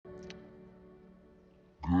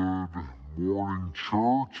morning,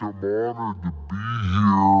 church. I'm honored to be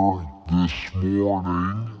here this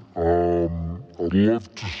morning. I'd love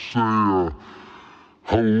to say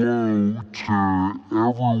hello to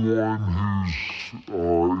everyone who's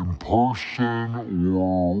in person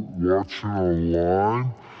or watching online.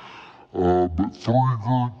 But three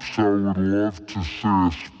groups I would love to say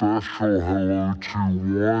a special hello to.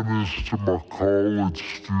 One is to my college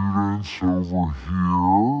students over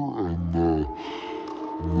here, and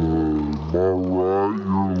my right,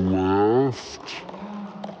 your left.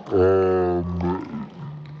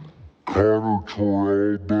 Connor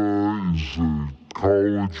Toralba is a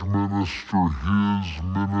college minister. His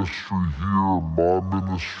ministry here, my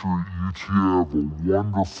ministry at UT have a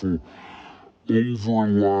wonderful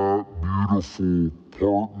overlap, beautiful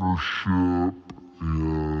partnership,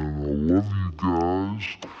 and I love you guys.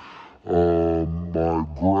 My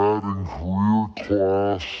grad and career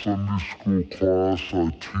class, Sunday school class I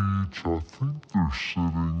teach, I think they're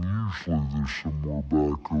sitting, usually they're somewhere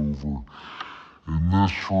back over in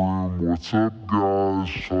this room. What's up, guys?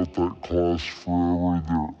 Taught that class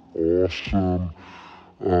forever. They're awesome.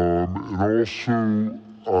 And also,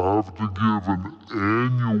 I have to give an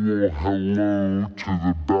annual hello to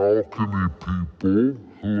the balcony people.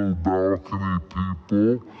 Hello, balcony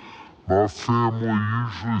people. My family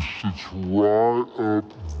usually sits right up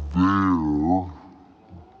there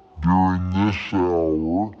during this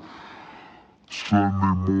hour,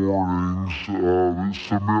 Sunday mornings.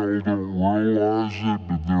 Some of y'all don't realize it,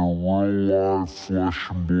 but they're real live flesh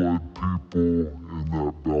and blood people in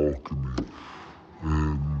that balcony.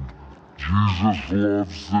 And Jesus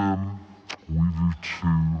loves them. We do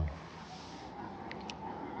too.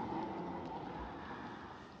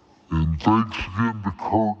 And thanks again to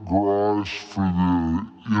Kurt Grice for the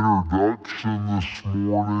introduction this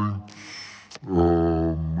morning.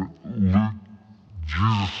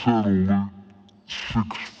 Jesus said in Luke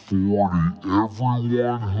 6:40,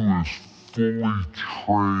 everyone who is fully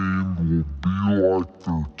trained will be like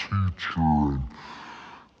their teacher. And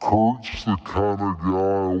Kurt's the kind of guy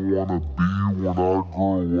I want to be when I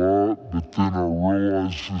grow up, but then I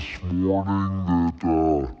realized this morning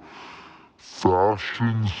that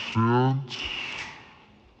fashion sense,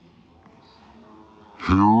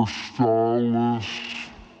 hairstylists,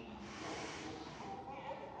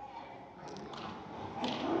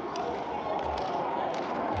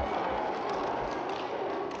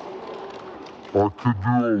 I could do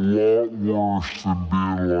a lot worse than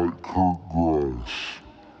being like Kurt Grice.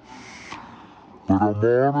 But I'm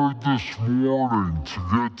honored this morning to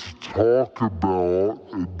get to talk about,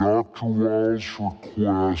 at Dr. Wild's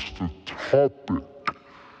request, a topic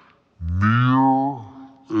near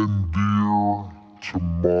and dear to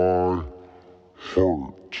my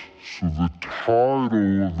heart. So the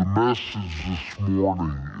title of the message this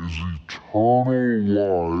morning is Eternal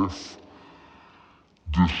Life,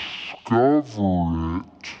 Discover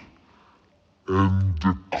It and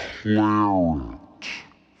Declare It.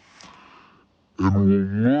 And we'll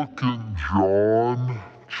look in John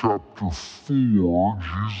chapter 4,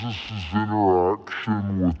 Jesus' interaction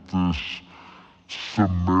with this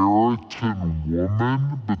Samaritan woman,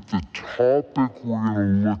 but the topic we're going to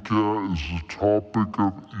look at is the topic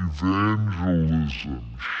of evangelism,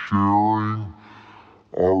 sharing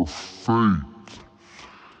our faith.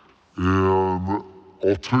 And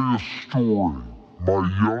I'll tell you a story. My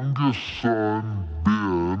youngest son,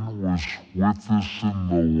 Ben, was with us in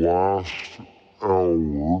the last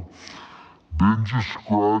hour. Ben just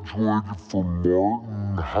graduated from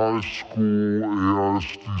Martin High School,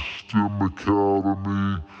 AISD STEM Academy,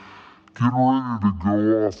 getting ready to go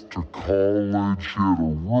off to college. He had a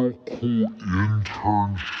real cool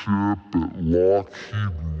internship at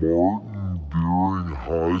Lockheed Martin during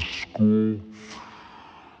high school.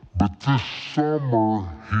 But this summer,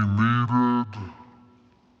 he needed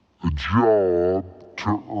a job to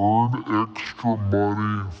earn extra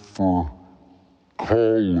money for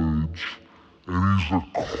college, and he's a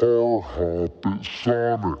car hop at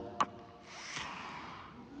Sonic.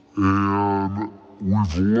 And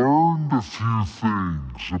we've learned a few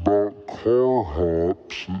things about car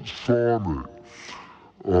hops at Sonic.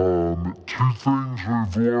 Two things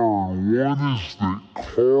we've learned. One is that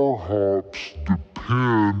car hops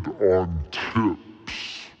depend on tips.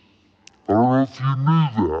 I don't know if you knew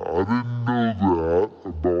that. I didn't know that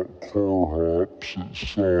about car hops at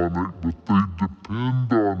Sonic, but they depend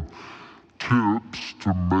on tips to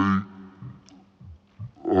make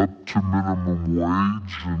up to minimum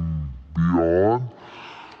wage and beyond.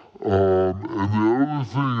 And the other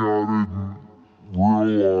thing I didn't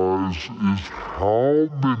realize is how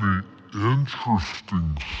many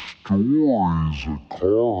interesting stories a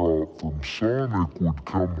car hop from Sonic would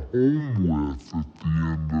come home with at the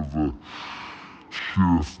end of a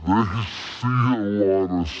shift. They see a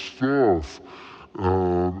lot of stuff,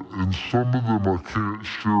 and some of them I can't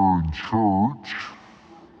share in church,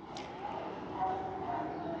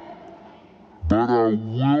 but I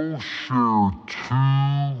will share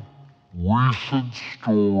two recent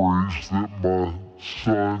stories that my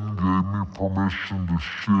son gave me permission to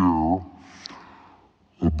share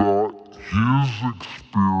about his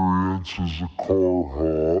experience as a car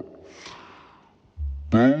hop,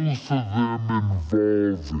 both of them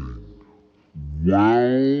involving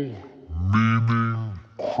well-meaning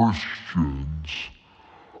Christians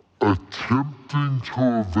attempting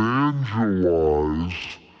to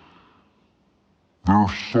evangelize their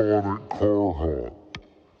Sonic car hop.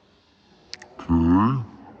 Okay?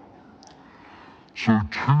 So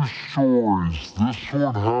two stories. This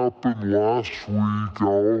one happened last week.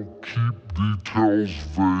 I'll keep details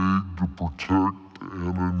vague to protect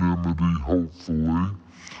anonymity, hopefully.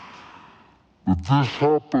 But this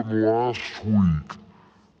happened last week.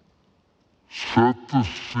 Set the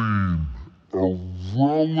scene. A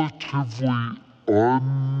relatively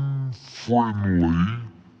unfriendly,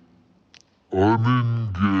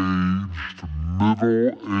 unengaged,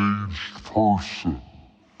 middle-aged person,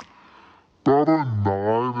 about a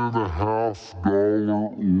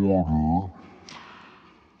 $9.50 order,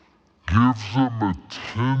 gives him a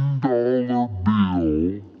 $10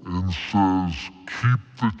 bill and says, keep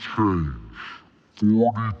the change,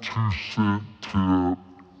 42-cent tip.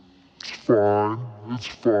 It's fine, it's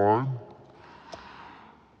fine.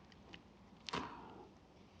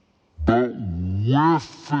 But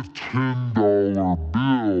with the $10 bill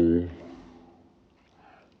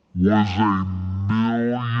was a $1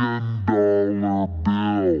 million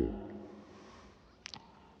bill.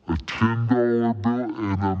 A $10 bill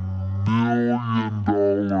and a $1 million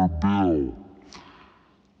bill.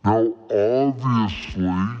 Now, obviously,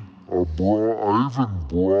 I even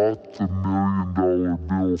brought the $1 million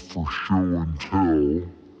bill for show and tell.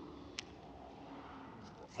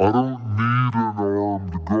 I don't need an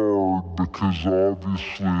armed guard because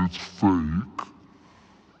obviously it's fake.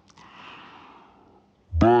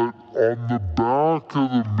 But on the back of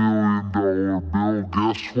the $1 million bill,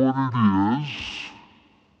 guess what it is?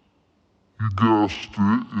 You guessed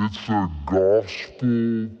it, it's a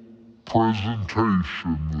gospel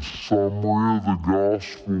presentation, the summary of the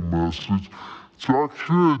gospel message. It's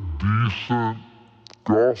actually a decent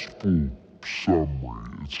gospel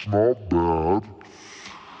summary. It's not bad.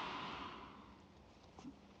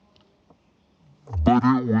 But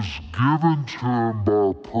it was given to him by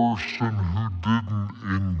a person who didn't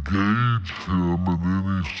engage him in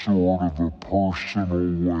any sort of a personal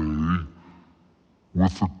way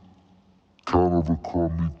with a kind of a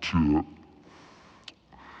crummy tip.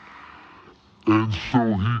 And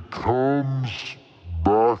so he comes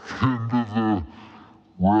back into the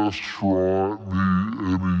restaurant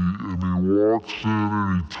and he walks in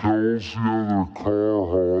and he tells the other car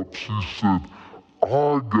hops, he said, I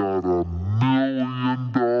got a $1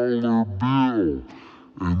 million bill.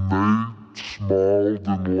 And they smiled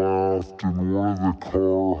and laughed, and one of the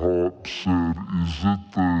car hops said, is it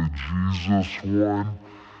the Jesus one?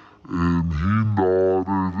 And he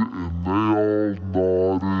nodded, and they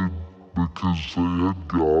all nodded because they had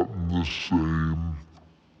gotten the same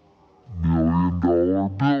 $1 million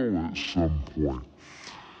bill at some point.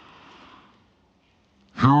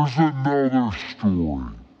 Here's another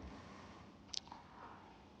story.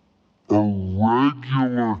 A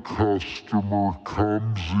regular customer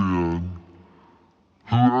comes in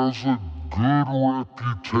who has a good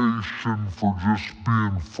reputation for just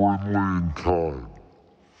being friendly and kind.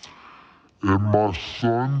 And my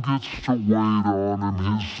son gets to wait on him.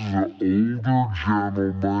 This is an older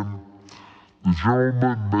gentleman. The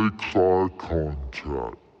gentleman makes eye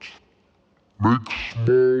contact, makes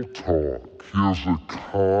small talk. He has a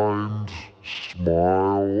kind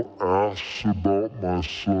smile, asks about my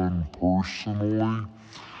son personally.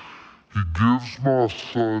 He gives my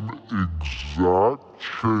son exact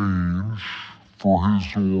change for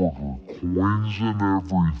his order, coins and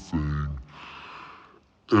everything,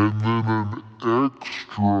 and then an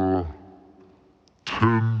extra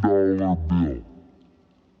 $10 bill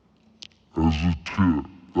as a tip.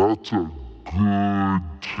 That's a good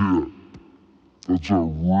tip. That's a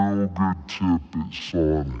real good tip at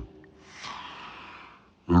Sonic.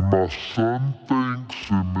 And my son thanks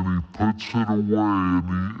him and he puts it away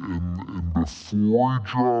and before he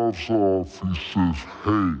drives off, he says,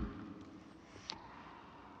 hey,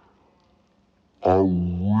 I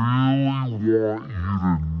really want you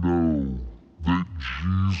to know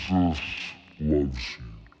Jesus loves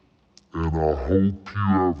you, and I hope you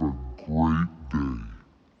have a great day.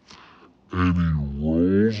 And he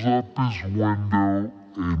rolls up his window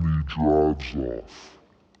and he drives off.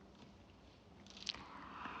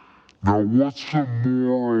 Now, what's the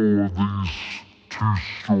moral of these two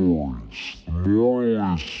stories? The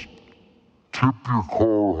moral is tip your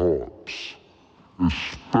car hops,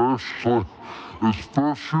 especially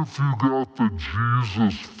if you got the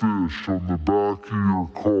Jesus fish on the back of your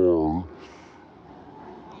car.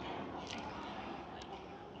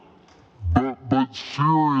 But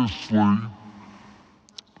seriously,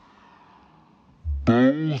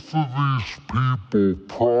 both of these people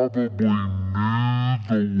probably knew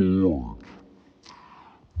the Lord.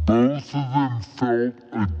 Both of them felt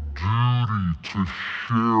a duty to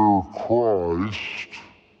share Christ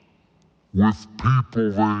with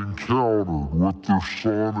people they encountered with their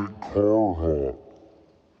sonic car hop.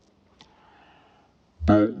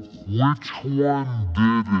 But which one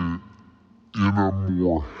did it in a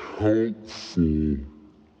more helpful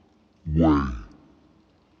way?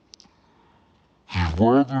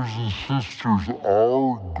 Brothers and sisters,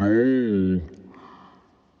 our goal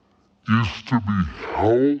is to be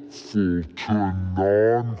helpful to a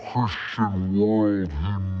non-Christian world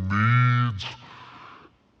who needs,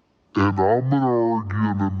 and I'm going to argue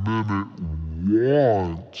in a minute,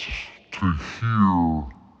 wants to hear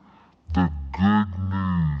the good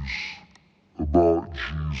news about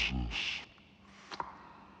Jesus.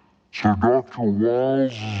 So Dr.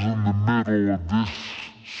 Wiles is in the middle of this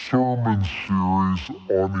sermon series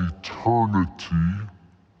on eternity.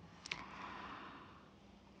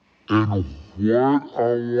 And what I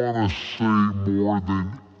want to say more than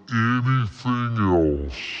anything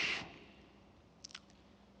else,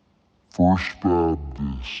 First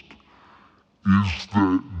Baptist, is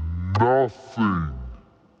that nothing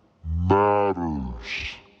matters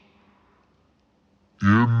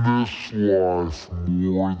in this life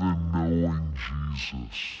more than knowing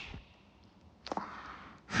Jesus.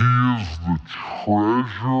 He is the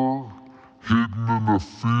treasure hidden in a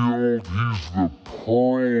field. He's the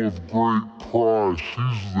pearl of great price.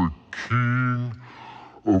 He's the King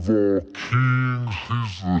of all kings.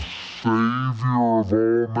 He's the Savior of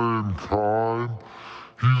all mankind.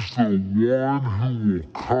 He's the one who will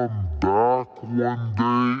come back one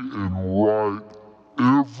day and right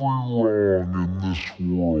every wrong in this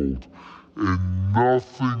world. And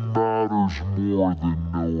nothing matters more than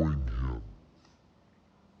knowing him.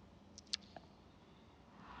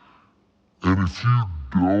 And if you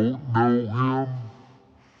don't know him,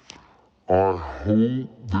 I hope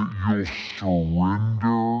that you'll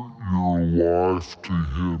surrender your life to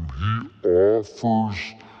him. He offers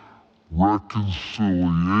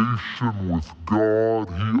reconciliation with God.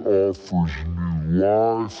 He offers new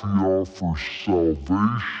life. He offers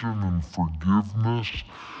salvation and forgiveness.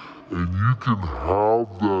 And you can have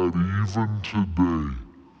that even today.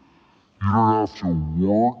 You don't have to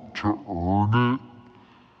work to earn it.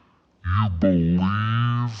 You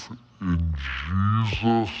believe in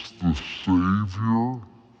Jesus the Savior.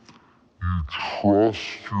 You trust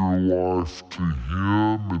your life to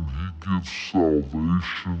him and he gives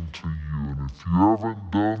salvation to you. And if you haven't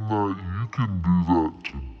done that, you can do that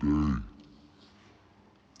today.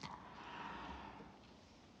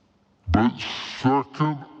 But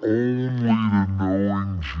second only to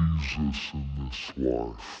knowing Jesus in this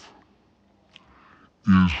life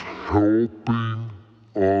is helping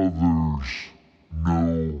others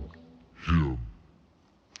know him.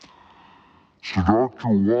 So Dr.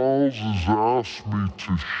 Wiles has asked me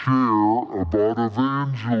to share about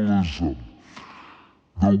evangelism.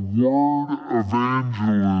 The word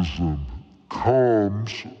evangelism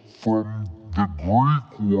comes from the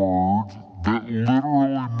Greek word that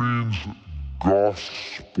literally means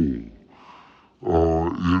gospel.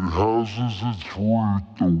 It has as its root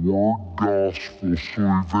the word gospel, so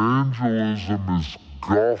evangelism is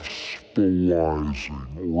gospelizing,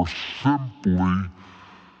 or simply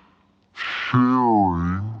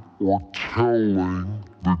sharing or telling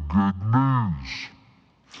the good news.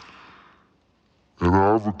 And I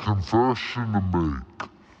have a confession to make.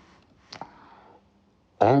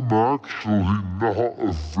 I'm actually not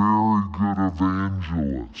a very good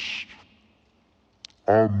evangelist.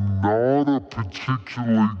 I'm not a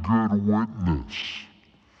particularly good witness.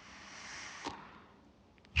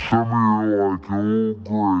 Some of you are like, oh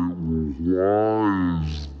great, well why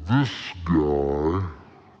is this guy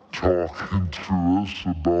talking to us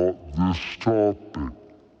about this topic?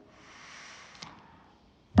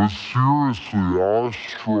 But seriously, I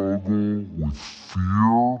struggle with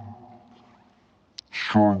fear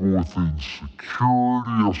struggle with insecurity,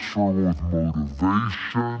 I struggle with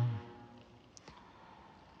motivation.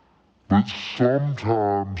 But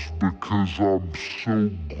sometimes, because I'm so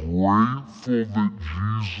grateful that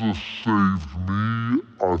Jesus saved me,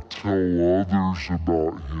 I tell others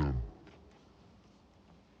about him.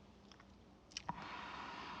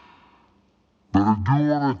 But I do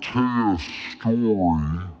want to tell you a story,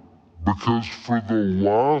 because for the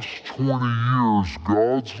last 20 years,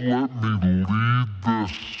 God's let me lead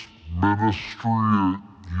this ministry at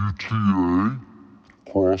UTA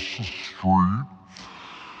across the street.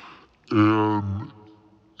 And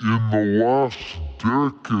in the last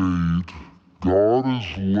decade, God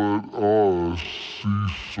has let us see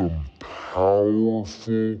some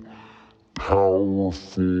powerful,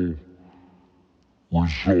 powerful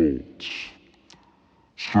results.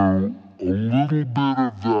 So a little bit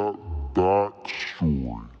of that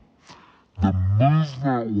backstory. The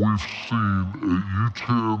movement we've seen at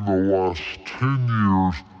UTA in the last 10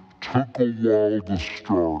 years took a while to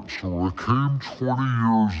start. So when it came 20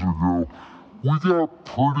 years ago, we got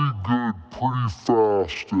pretty good pretty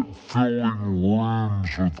fast at filling rooms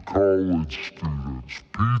with college students.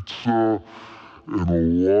 Pizza and a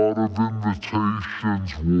lot of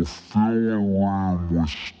invitations will fill a room with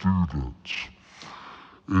students.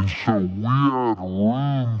 And so we had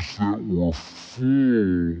rooms that were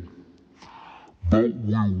full, but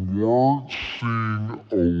we weren't seeing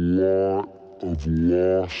a lot of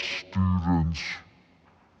lost students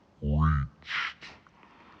reached.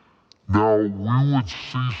 Now, we would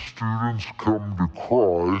see students come to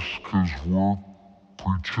Christ because we're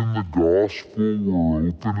preaching the gospel, we're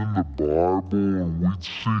opening the Bible, and we'd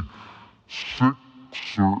see 6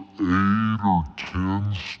 or 8 or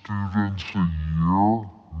 10 students a year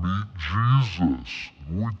meet Jesus.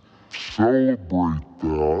 We'd celebrate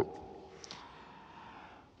that.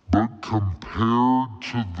 But compared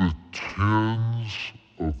to the tens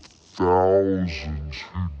of thousands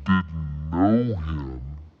who didn't know him,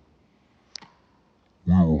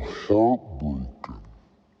 we were heartbroken.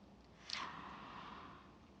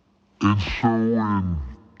 And so in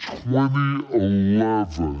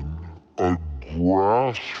 2011, a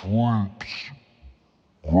grassroots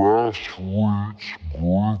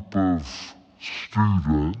group of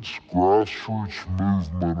students, grassroots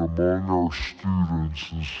movement among our students,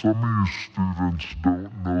 and some of you students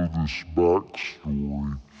don't know this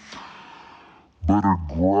backstory, but a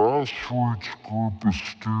grassroots group of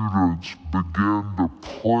students began to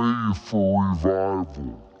pray for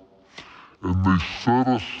revival. And they set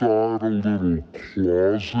aside a little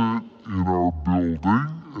closet in our building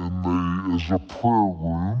as a prayer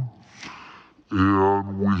room.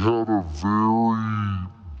 And we had a very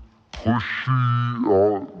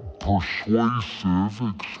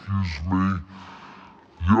persuasive,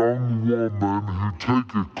 young woman who'd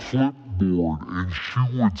take a clipboard and she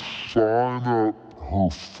would sign up her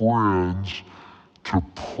friends to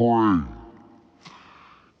pray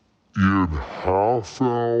in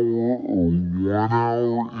half-hour or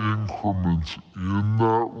 1-hour increments in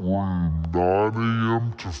that room, 9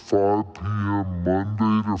 a.m. to 5 p.m.,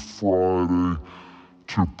 Monday to Friday,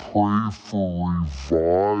 to pray for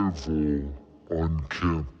revival on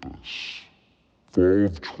campus. Fall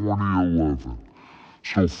of 2011.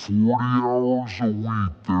 So 40 hours a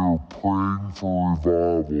week they were praying for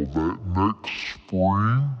revival. That next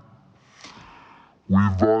spring, we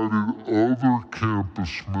invited other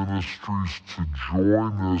campus ministries to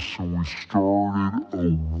join us, and we started a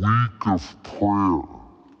week of prayer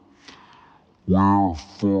where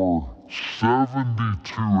for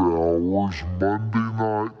 72 hours, Monday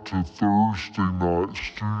night to Thursday night,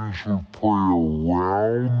 students would pray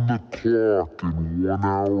around the clock in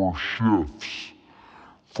 1-hour shifts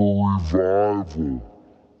for revival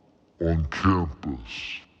on campus.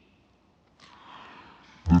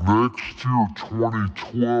 The next year,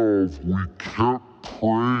 2012, we kept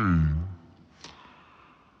praying,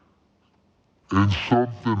 and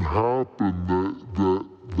something happened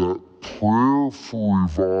that prayer for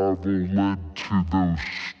revival led to those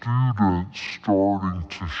students starting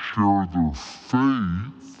to share their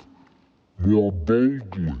faith more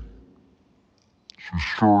boldly. So we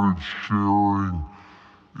started sharing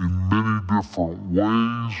in many different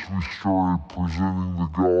ways. We started presenting the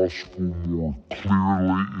gospel more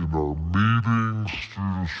clearly in our meetings.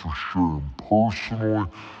 Students were sharing personally.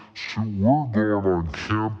 So we're going on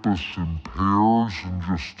campus in pairs and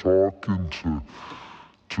just talking to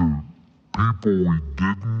people we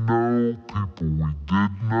didn't know, people we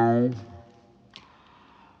did know.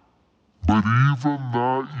 But even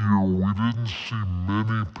that year, we didn't see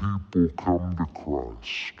many people come to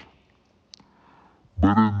Christ.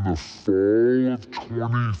 But in the fall of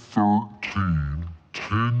 2013,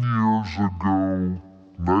 10 years ago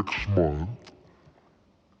next month,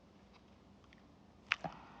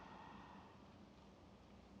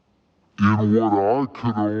 in what I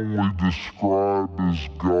could only describe as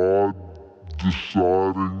God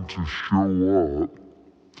deciding to show up,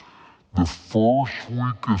 the first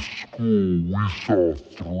week of school, we saw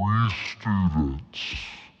 3 students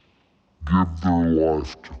give their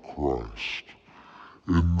life to Christ.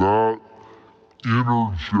 And that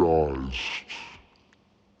energized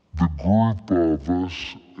the group of us,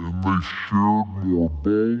 and they shared more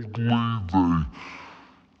boldly, they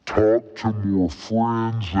talked to more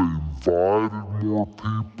friends, they invited more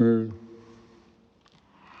people.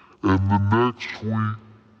 And the next week,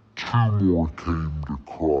 2 more came to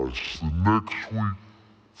Christ. The next week,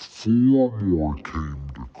 4 more came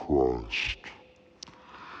to Christ.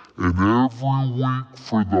 And every week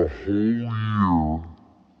for the whole year,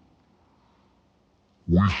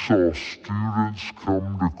 we saw students come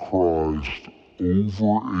to Christ,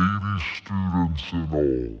 over 80 students in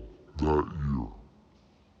all that year.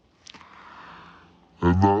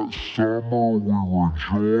 And that summer we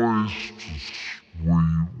rejoiced, we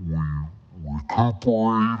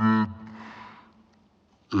recuperated,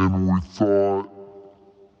 and we thought,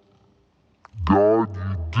 God,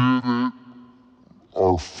 you did it.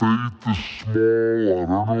 Our faith is small. I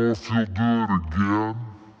don't know if you'll do it again.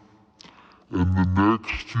 And the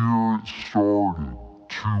next year it started.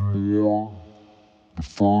 2 more the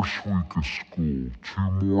first week of school,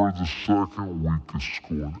 2 more the second week of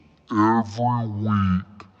school. And every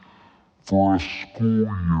week for a school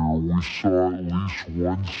year, we saw at least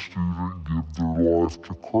 1 student give their life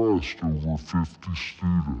to Christ, over 50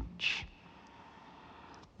 students.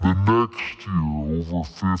 The next year, over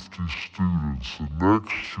 50 students. The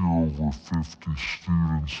next year, over 50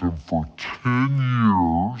 students. And for 10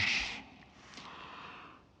 years,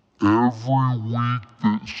 every week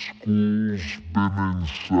that school's been in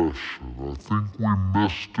session, I think we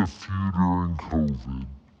missed a few during COVID,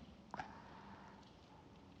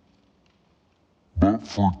 but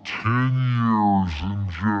for 10 years in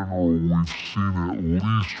general, we've seen at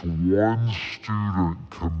least 1 student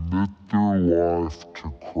commit their life to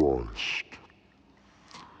Christ.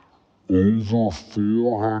 Over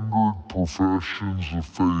 400 professions of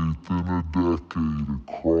faith in a decade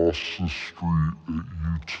across the street at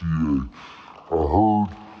UTA. I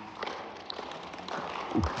heard,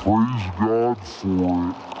 praise God for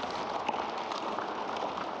it.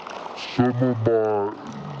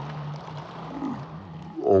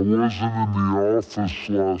 I wasn't in the office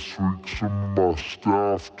last week. Some of my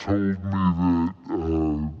staff told me that a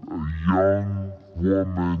young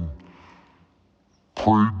woman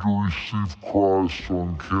prayed to receive Christ on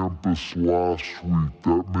campus last week.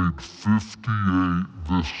 That made 58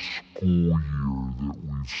 this school year that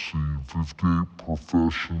we've seen, 58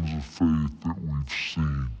 professions of faith that we've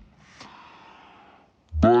seen.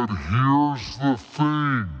 But here's the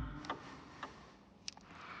thing.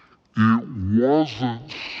 It wasn't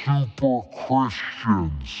super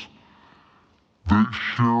Christians that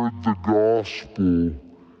shared the gospel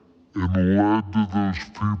and led to those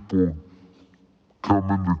people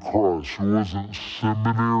coming to Christ. It wasn't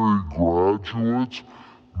seminary graduates.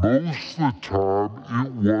 Most of the time,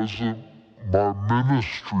 it wasn't my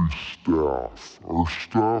ministry staff or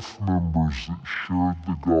staff members that shared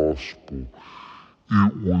the gospel.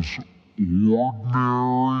 It was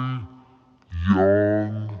ordinary,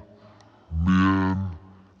 young men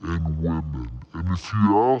and women. And if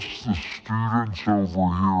you ask the students over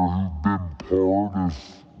here who've been part of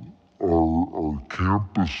our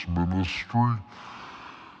campus ministry,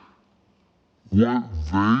 what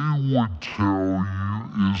they would tell you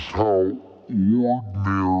is how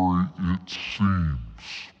ordinary it seems.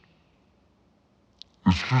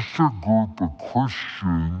 It's just a group of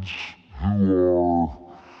Christians who are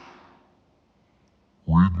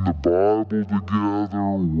reading the Bible together,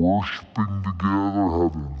 worshiping together,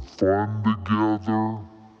 having fun together,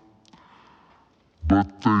 but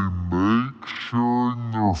they make sharing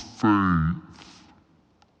their faith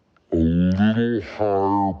a little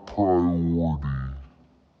higher priority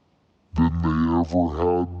than they ever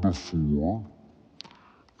had before,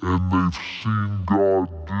 and they've seen God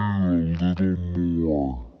do a little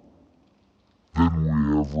more than we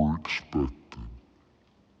ever expected.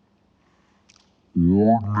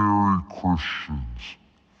 Ordinary Christians.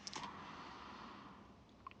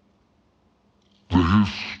 The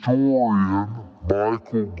historian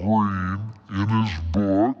Michael Green, in his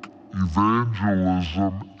book,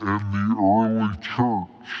 Evangelism and the Early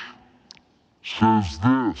Church, says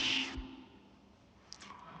this: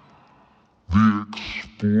 The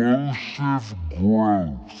explosive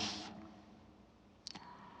growth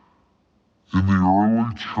in the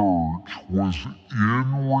early church was in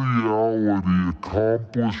reality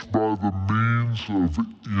accomplished by the means of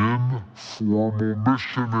informal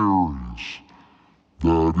missionaries,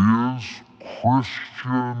 that is,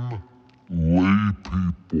 Christian lay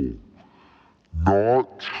people,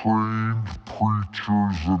 not trained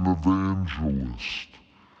preachers and evangelists.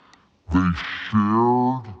 They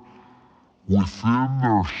shared within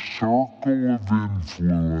their circle of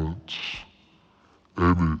influence,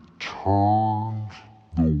 and it turned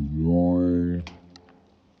the world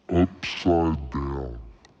upside down.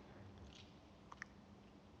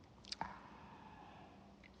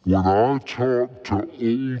 When I talk to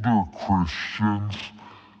older Christians,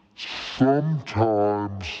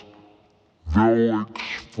 sometimes they'll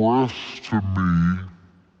express to me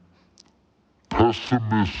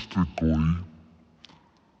pessimistically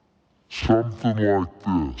something like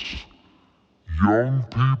this: young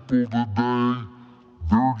people today,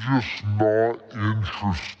 they're just not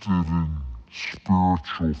interested in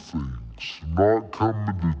spiritual things, not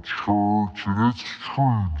coming to church. And it's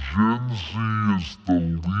true, Gen Z is the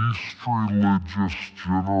least religious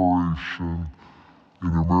generation in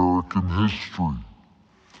American history.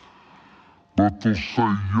 But they'll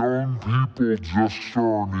say young people just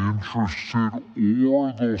aren't interested,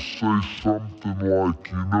 or they'll say something like,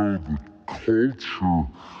 the culture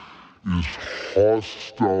is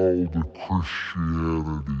hostile to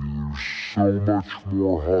Christianity. There's so much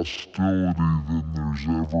more hostility than there's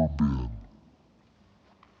ever been.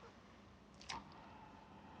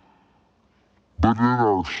 But in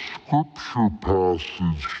our scripture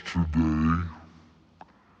passage today,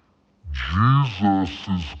 Jesus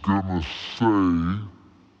is going to say,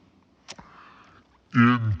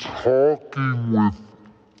 in talking with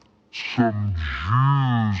some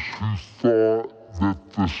Jews who thought that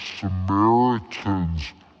the Samaritans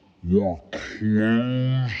were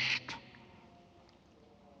closed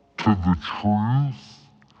to the truth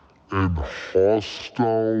and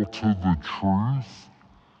hostile to the truth,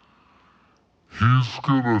 he's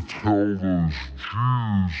going to tell those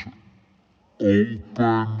Jews,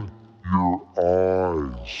 open your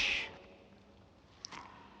eyes.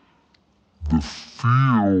 The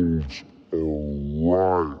fields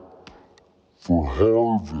are ripe for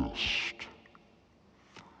harvest.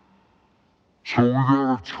 So we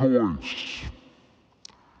got a choice.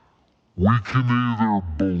 We can either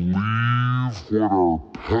believe what our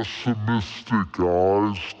pessimistic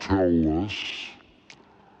eyes tell us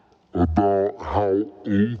about how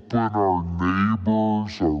open our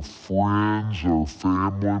neighbors, our friends, our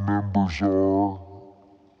family members are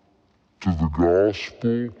to the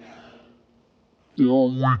gospel, or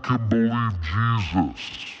we can believe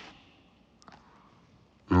Jesus.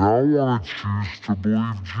 And I want to choose to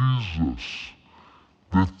believe Jesus,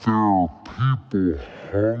 that there are people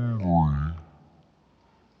hungry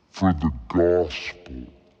for the gospel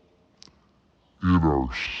in our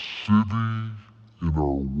city, in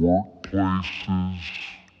our workplaces,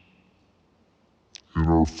 in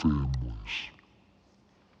our families.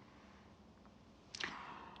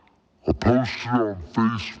 I posted on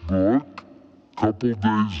Facebook a couple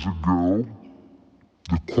days ago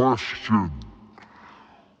the question,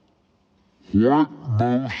 what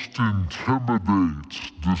most intimidates,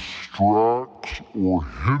 distracts, or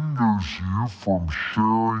hinders you from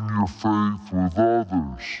sharing your faith with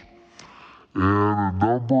others? And a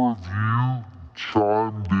number of you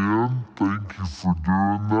chimed in. Thank you for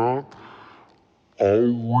doing that.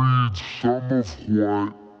 I'll read some of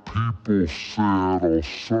what people said. I'll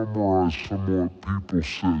summarize some of what people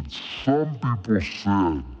said. Some people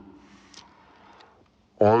said,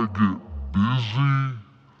 I get busy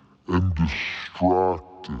and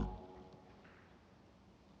distracted.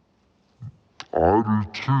 I do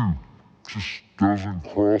too. Just doesn't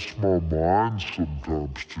cross my mind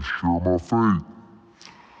sometimes to share my faith.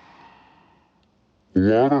 A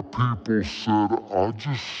lot of people said, I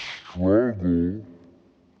just struggle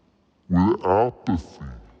with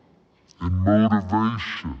apathy and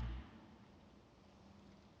motivation.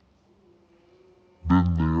 Been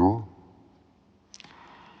there.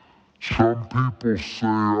 Some people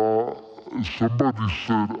say, somebody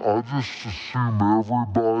said, I just assume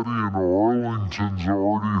everybody in Arlington's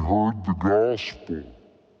already heard the gospel.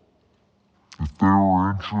 If they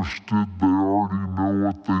were interested, they already know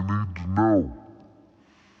what they need to know.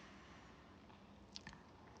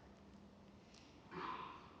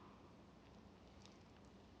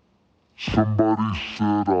 Somebody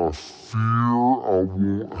said, I fear I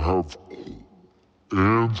won't have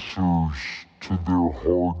answers to their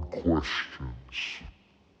hard questions.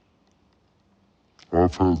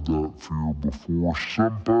 I've had that fear before.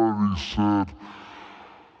 Somebody said,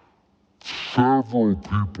 several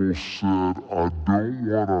people said, I don't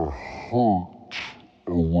want to hurt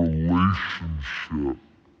a relationship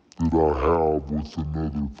that I have with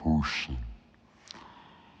another person.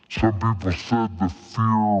 Some people said the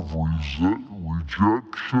fear of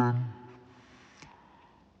rejection.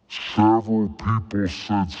 Several people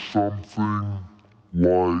said something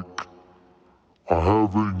like, I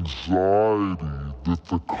have anxiety that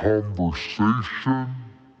the conversation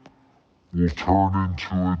will turn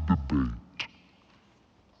into a debate.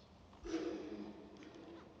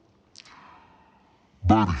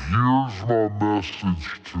 But here's my message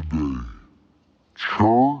today.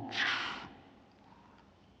 Church,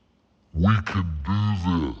 we can do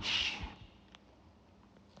this.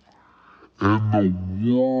 And the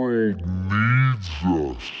world needs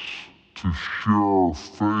us to share our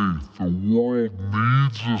faith. The world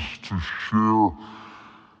needs us to share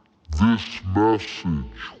this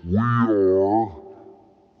message. We are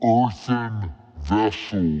earthen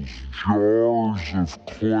vessels, jars of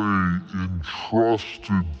clay,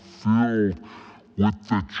 entrusted, filled with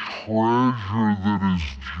the treasure that is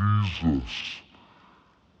Jesus.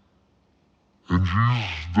 And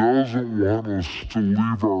Jesus doesn't want us to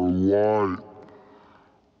leave our light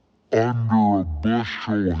under a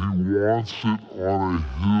bushel. He wants it on a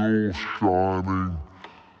hill shining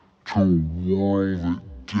to a world that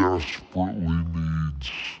desperately needs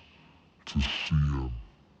to see him.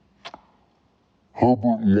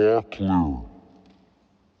 Herbert Locklear,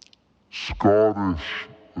 Scottish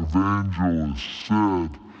evangelist,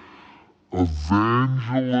 said,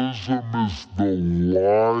 evangelism is the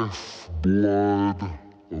lifeblood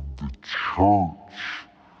of the church.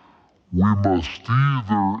 We must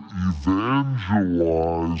either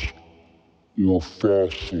evangelize or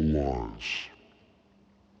fossilize.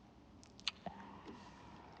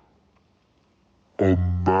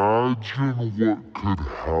 Imagine what could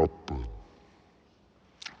happen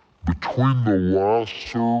between the last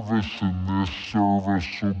service and this service.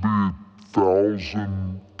 There'll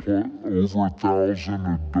be over 1,000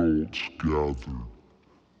 adults gathered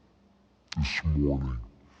this morning.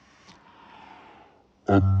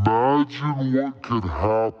 Imagine what could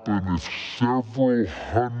happen if several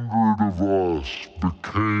hundred of us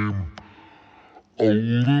became a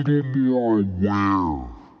little more aware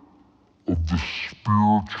of the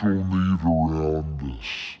spiritual need around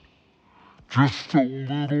us. Just a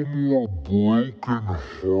little more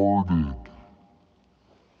broken-hearted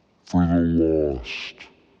for the lost.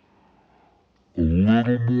 A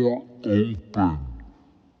little more open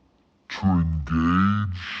to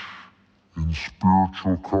engage in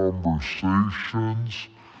spiritual conversations,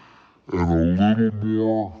 and a little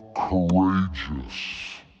more courageous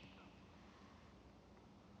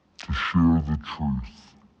to share the truth.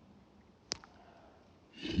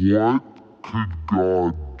 What could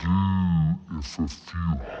God do if a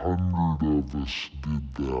few hundred of us did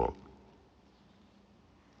that?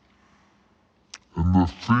 And the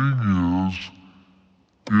thing is,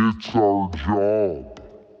 it's our job.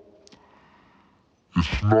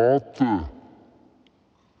 It's not the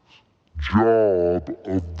job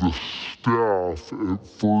of the staff at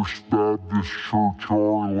First Baptist Church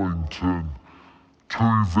Arlington to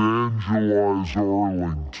evangelize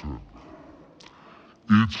Arlington.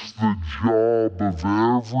 It's the job of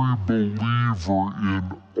every believer in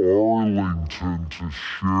Arlington to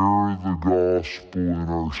share the gospel in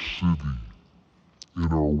our city, in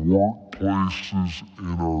our workplaces,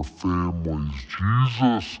 in our families.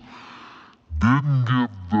 Jesus didn't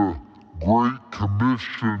give the Great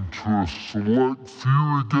Commission to a select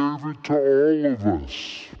few. He gave it to all of us.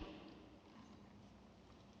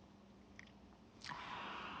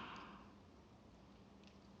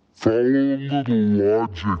 Follow a little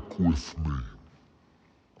logic with me.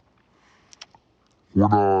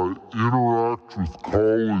 When I interact with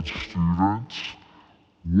college students,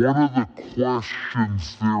 one of the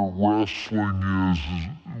questions they're wrestling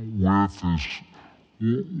with is,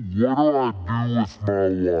 what do I do with my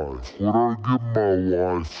life? What do I give my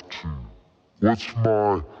life to? What's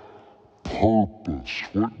my purpose?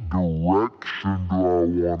 What direction do I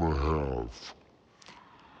want to have?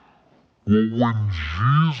 Well, when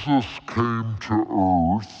Jesus came to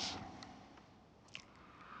earth,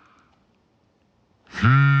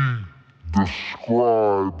 he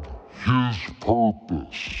described his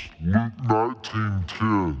purpose. Luke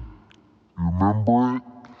 19:10. You remember it?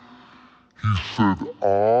 He said, I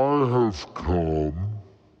have come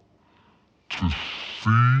to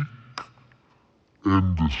seek and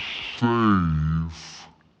to save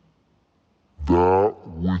that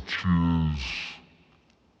which is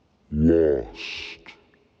lost.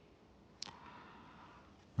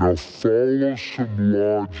 Now follow some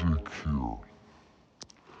logic here.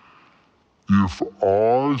 If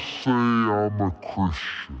I say I'm a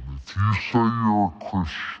Christian, if you say you're a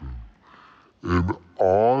Christian, and I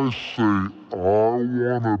say I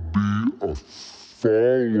want to be a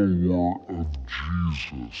follower of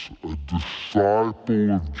Jesus, a disciple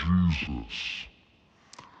of Jesus,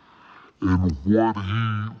 and what he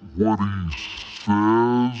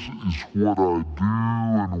says is what I do,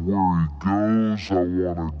 and where he goes, I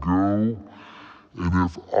want to go. And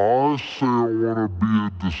if I say I want to be a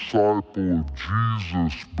disciple of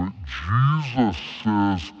Jesus, but Jesus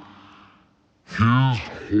says his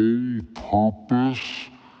whole purpose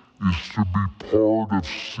is to be part of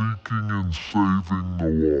seeking and saving the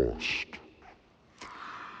lost,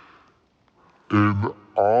 and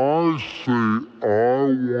I say I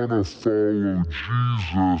want to follow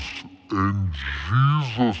Jesus, and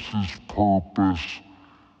Jesus' purpose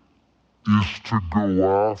is to go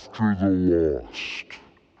after the lost,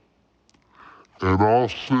 and I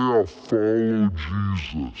say I follow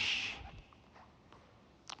Jesus.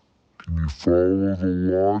 Can you follow the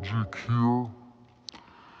logic here?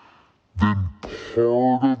 Then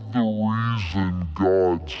part of the reason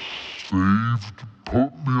God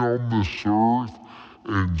put me on this earth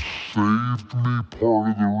and saved me, part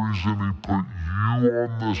of the reason he put you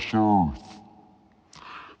on this earth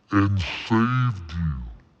and saved you,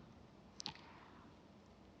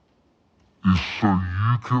 is so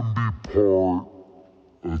you can be part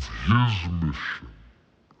of his mission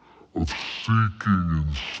of seeking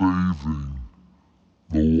and saving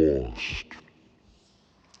the lost.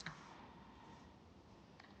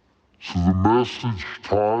 So the message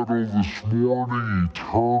title this morning,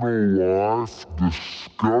 Eternal Life,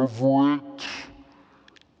 Discover It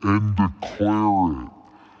and Declare it.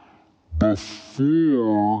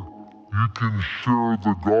 Before you can share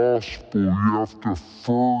the gospel, you have to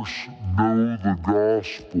first know the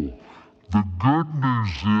gospel. The good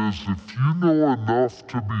news is if you know enough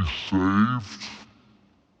to be saved,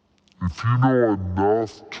 if you know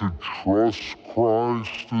enough to trust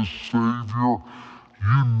Christ as Savior,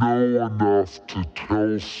 you know enough to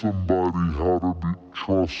tell somebody how to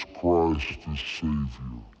trust Christ as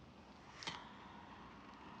Savior.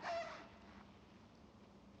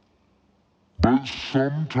 But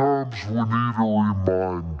sometimes we need a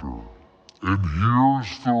reminder. And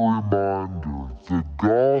here's the reminder. The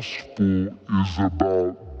gospel is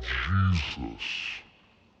about Jesus.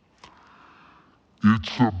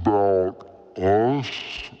 It's about us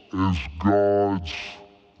as God's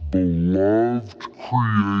beloved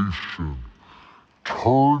creation,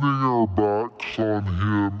 turning our backs on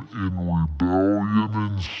him in rebellion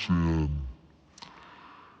and sin,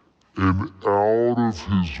 and out of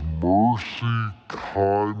his mercy,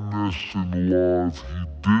 kindness, and love, he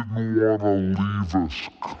didn't want to leave us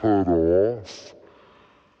cut off.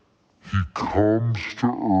 He comes to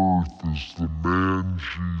earth as the man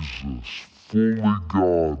Jesus, fully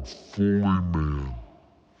God, fully man.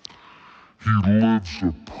 He lives a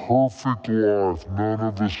perfect life none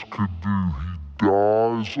of us could do. He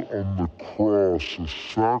dies on the cross, a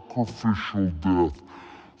sacrificial death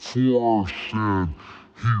for our sin.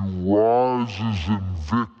 He rises in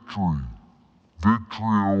victory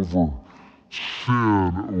over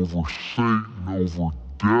sin, over Satan, over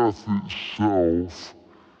death itself,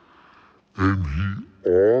 and he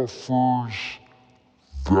offers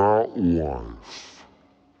that life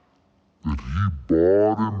that he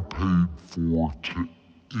bought and paid for to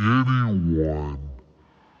anyone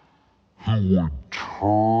who would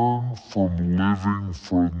turn from living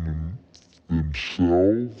for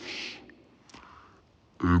themselves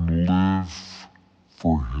and live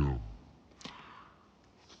for him.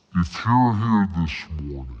 If you're here this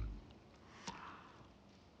morning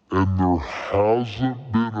and there hasn't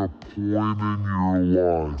been a point in your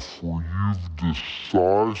life where you've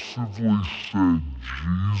decisively said,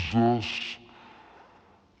 Jesus,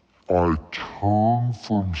 I turn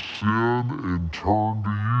from sin and turn to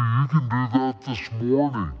you, you can do that this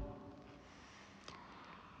morning.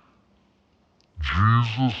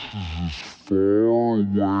 Jesus is as far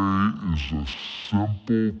away as a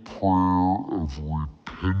simple prayer of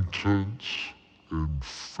repentance and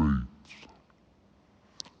faith.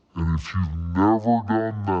 And if you've never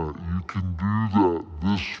done that, you can do that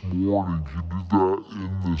this morning. You can do that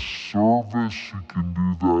in this service. You can do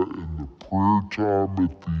that in the prayer time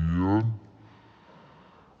at the end.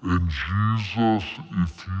 And Jesus,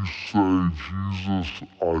 if you say, Jesus,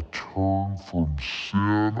 I turn from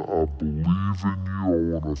sin, I believe in you,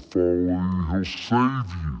 I want to follow you, he'll save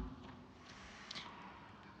you.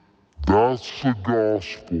 That's the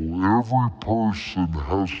gospel. Every person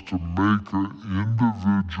has to make an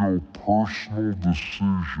individual, personal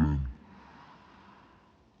decision.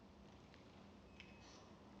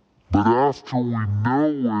 But after we know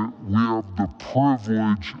it, we have the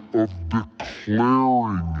privilege of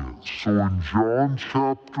declaring it. So in John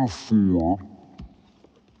chapter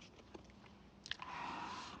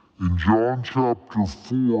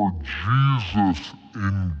 4, Jesus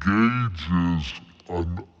engages an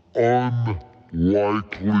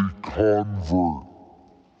unlikely convert.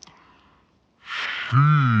 She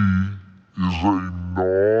is a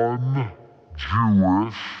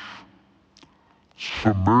non-Jewish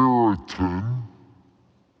Samaritan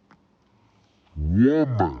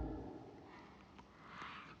woman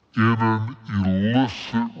in an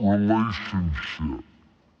illicit relationship.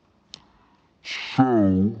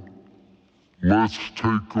 So, let's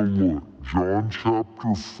take a look. John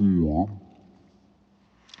chapter 4.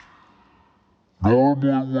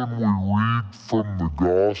 Normally when we read from the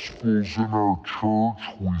Gospels in our church,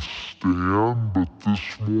 we stand, but this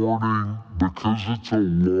morning, because it's a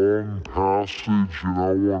long passage and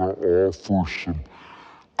I want to offer some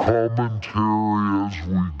commentary as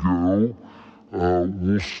we go,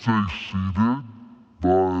 we'll stay seated,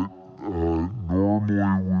 but normally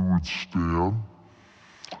we would stand.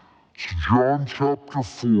 So John chapter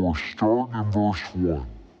 4, starting in verse 1.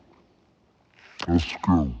 Let's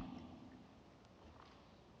go.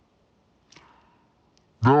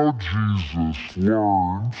 Now Jesus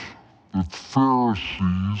learned that the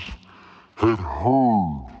Pharisees had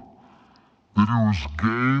heard that he was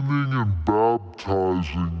gaining and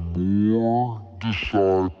baptizing more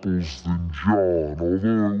disciples than John,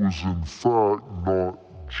 although it was in fact not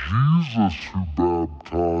Jesus who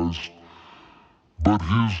baptized, but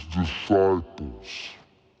his disciples.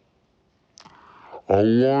 I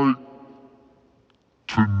like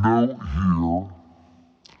to note here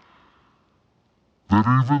that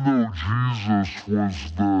even though Jesus was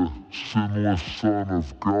the sinless Son of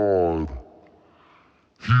God,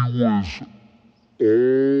 he was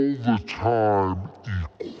all the time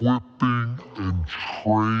equipping and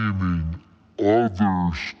training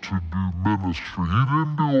others to do ministry. He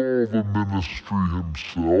didn't do all the ministry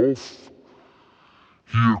himself.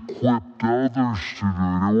 He equipped others to do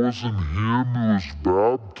it. It wasn't him who was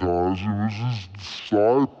baptized, it was his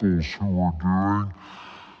disciples who were doing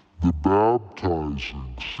the baptizing.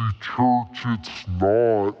 See, church, it's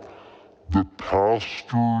not the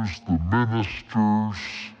pastors, the ministers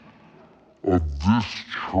of this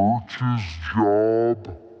church's job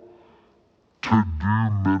to do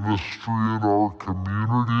ministry in our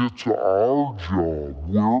community. It's our job.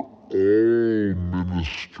 We're all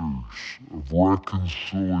ministers of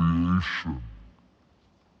reconciliation,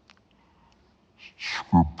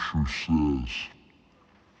 Scripture says.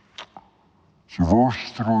 So verse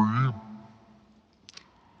 3,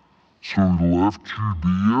 so he left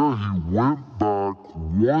Judea, he went back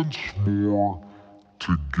once more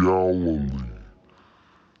to Galilee.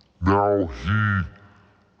 Now he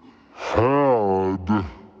had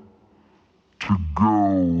to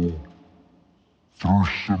go through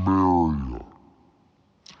Samaria.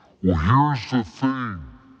 Well, here's the thing.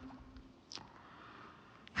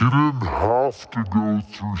 He didn't have to go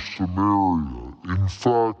through Samaria. In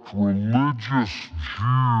fact, religious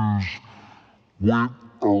Jews went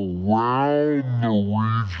around the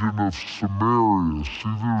region of Samaria.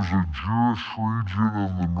 See, there's a Jewish region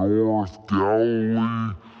in the north,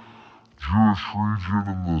 Galilee, Jewish region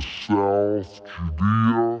in the south,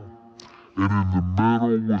 Judea, and in the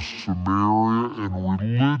middle was Samaria, and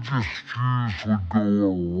religious Jews would go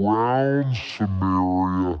around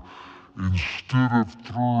Samaria instead of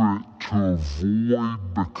through it to avoid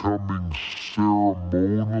becoming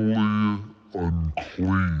ceremonially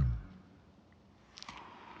unclean.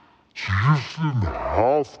 So Jesus didn't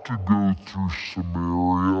have to go through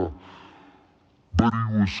Samaria, but he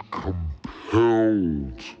was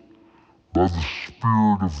compelled by the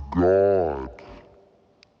Spirit of God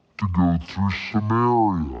to go through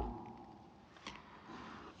Samaria.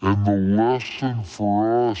 And the lesson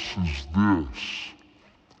for us is this: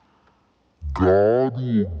 God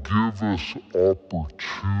will give us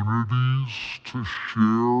opportunities to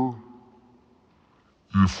share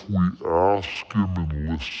if we ask him and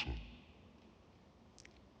listen.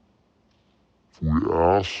 If we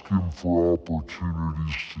ask him for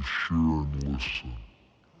opportunities to share and listen.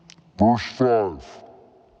 Verse 5.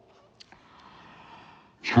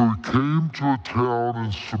 So he came to a town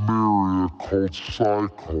in Samaria called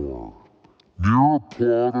Sychar, near a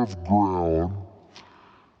plot of ground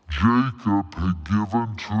Jacob had given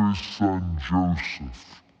to his son Joseph.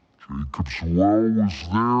 Jacob's well was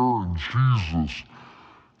there, and Jesus,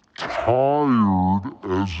 tired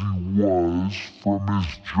as he was from his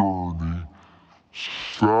journey,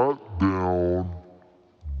 sat down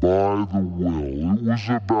by the well. It was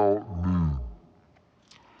about noon.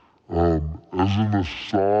 As an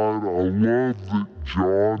aside, I love that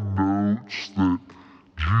John notes that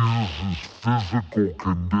Jesus' physical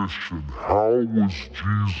condition. How was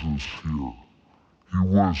Jesus here? He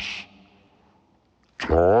was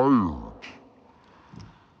tired.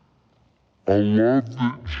 I love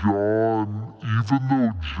that John, even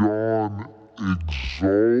though John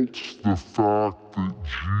exalts the fact that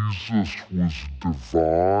Jesus was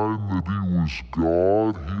divine, that he was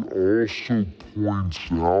God, he also points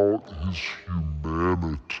out his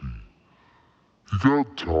humanity. He got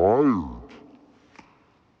tired.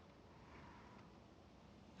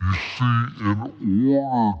 You see, in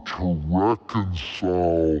order to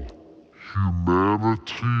reconcile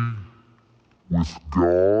humanity with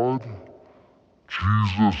God,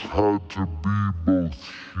 Jesus had to be both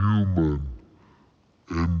human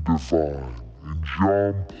and divine. And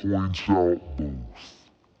John points out both.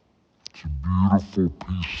 It's a beautiful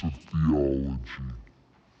piece of theology.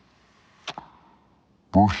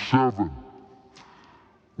 Verse 7.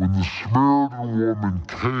 When the Samaritan woman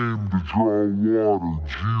came to draw water,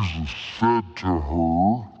 Jesus said to her,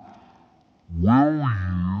 "Will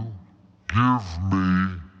you give me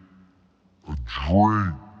a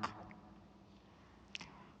drink?"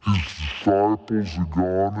 His disciples had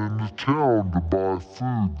gone into town to buy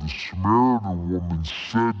food. The Samaritan woman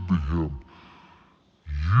said to him,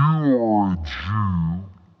 "You are a Jew,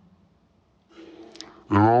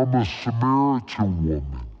 and I'm a Samaritan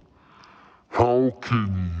woman. How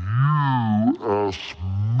can you ask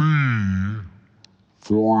me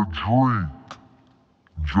for a drink?"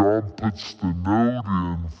 John puts the note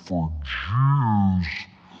in, for Jews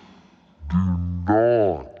do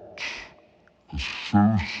not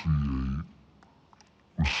associate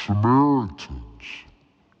with Samaritans.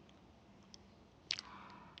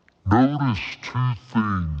 Notice two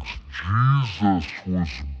things. Jesus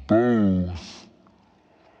was both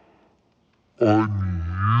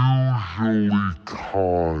unusually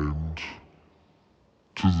kind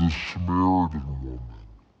to the Samaritan woman.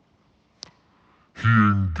 He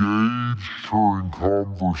engaged her in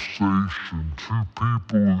conversation. Two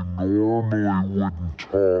people who normally wouldn't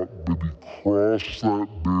talk, but he crossed that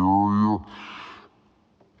barrier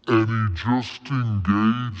and he just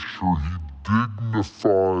engaged her. He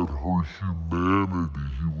dignified her humanity.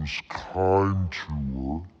 He was kind to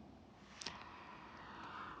her.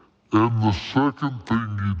 And the second thing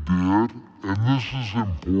he did, and this is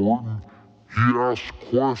important, he asked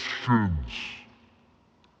questions.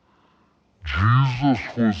 Jesus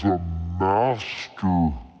was a master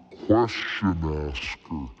question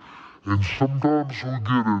asker. And sometimes we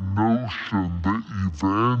get a notion that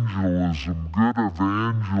evangelism, good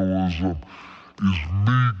evangelism, is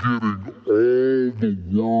me getting all the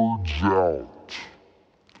words out.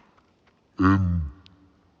 And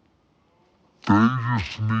they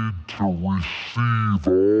just need to receive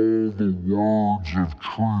all the words of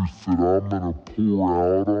truth that I'm going to pour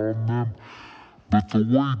out on them. But the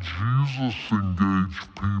way Jesus engaged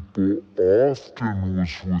people often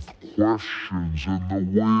was with questions, and the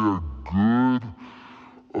way a good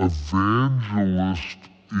evangelist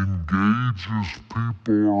engages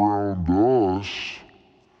people around us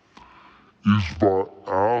is by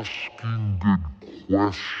asking good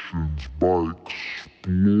questions, by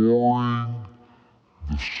exploring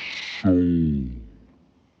the soul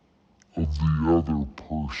of the other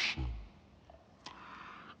person.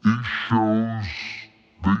 It shows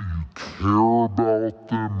that you care about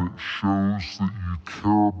them. It shows that you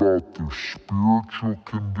care about their spiritual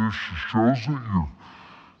condition. It shows that you're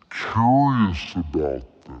curious about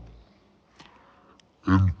them.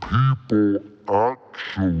 And people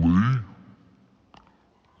actually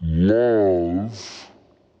love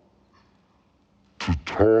to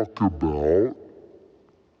talk about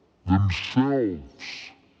themselves.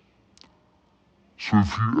 So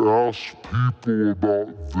if you ask people about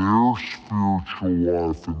their spiritual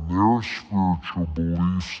life and their spiritual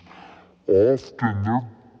beliefs, often they're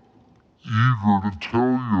eager to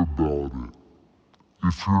tell you about it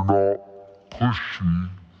if you're not pushy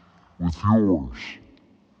with yours.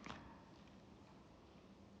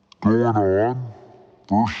 Going on,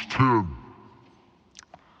 verse 10.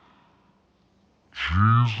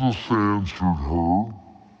 Jesus answered her,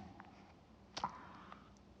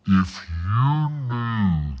 "If you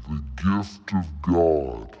knew the gift of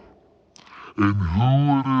God and who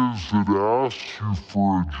it is that asks you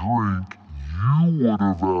for a drink, you would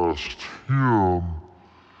have asked him,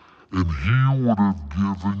 and he would have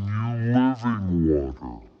given you living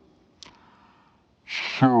water.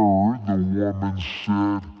 Sir, the woman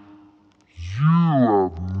said, you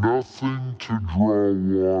have nothing to draw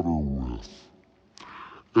water with,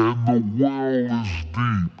 and the well is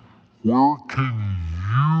deep. Where can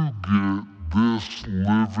you get this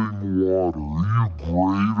living water? Are you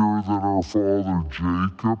greater than our father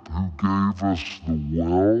Jacob, who gave us the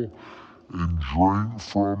well and drank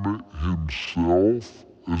from it himself,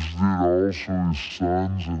 as did also his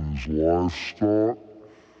sons and his livestock?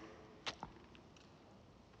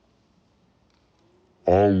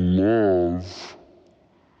 I love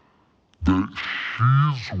that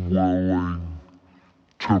she's willing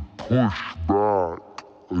to push back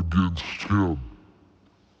against him.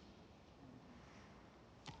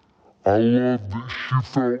 I love that she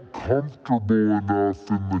felt comfortable enough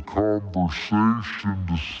in the conversation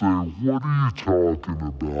to say, what are you talking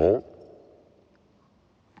about?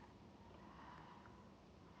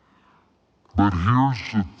 But here's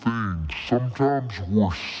the thing, sometimes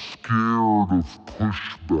we're scared of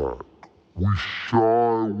pushback. We shy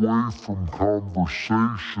away from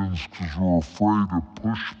conversations because we're afraid of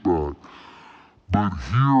pushback. But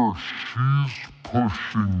here she's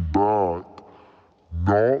pushing back,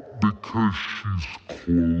 not because she's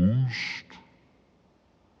closed,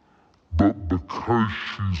 but because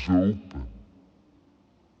she's open.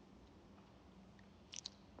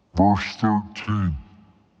 Verse 13.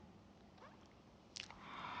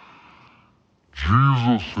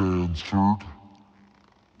 Jesus answered,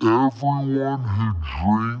 everyone who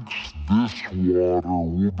drinks this water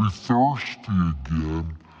will be thirsty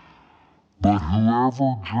again, but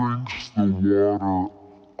whoever drinks the water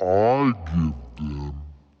I give them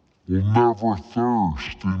will never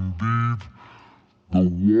thirst. Indeed, the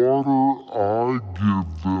water I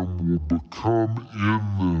give them will become in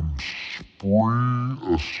them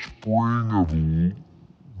a spring of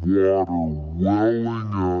water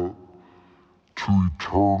welling up to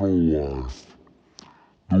eternal life.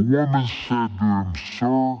 The woman said to him,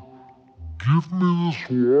 Sir, give me this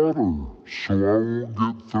water so I won't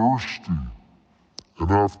get thirsty and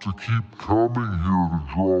have to keep coming here to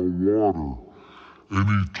draw water. And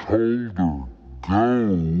he told her,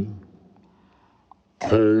 go,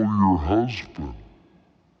 call your husband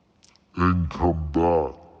and come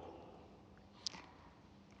back.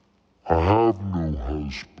 I have no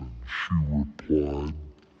husband, she replied.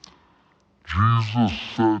 Jesus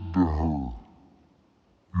said to her,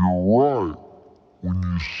 you're right when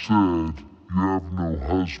you said you have no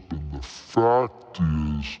husband. The fact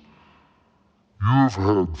is, you have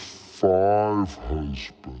had 5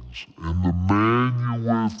 husbands, and the man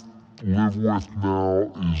you live with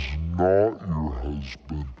now is not your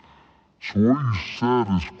husband. So what you said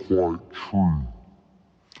is quite true.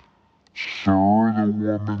 Sir, the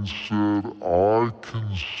woman said, I can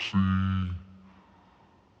see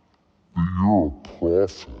that you're a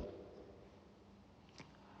prophet.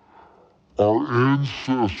 Our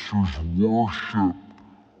ancestors worshiped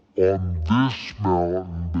on this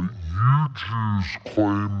mountain, but you Jews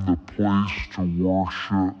claim the place to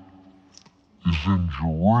worship is in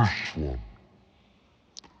Jerusalem.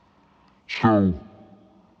 So,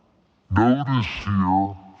 notice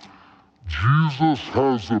here, Jesus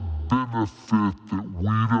has a benefit that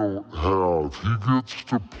we don't have. He gets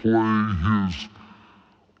to play his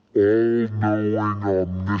all-knowing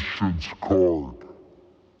omniscience card,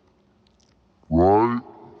 right?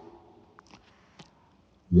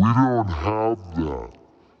 We don't have that.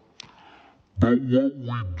 But what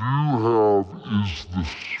we do have is the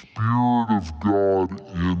Spirit of God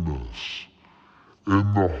in us. And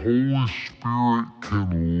the Holy Spirit can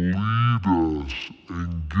lead us and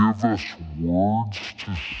give us words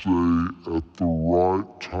to say at the right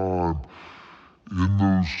time in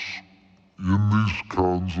these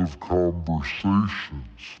kinds of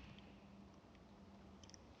conversations.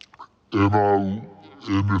 And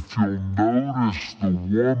if you'll notice, the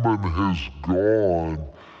woman has gone.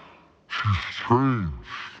 She's changed.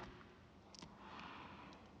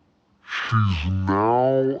 She's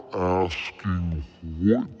now asking,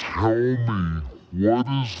 tell me, what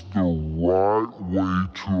is the right way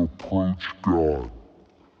to approach God?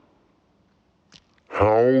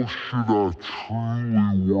 How should I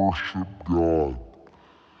truly worship God?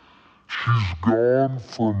 She's gone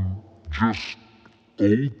from just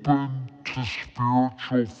open to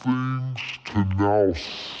spiritual things to now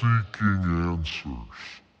seeking answers.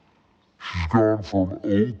 She's gone from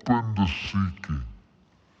open to seeking.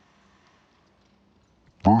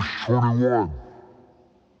 Verse 21.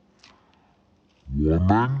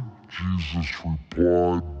 Woman, Jesus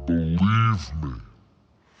replied, believe me,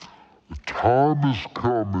 The time is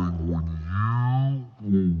coming when you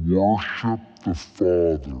will worship the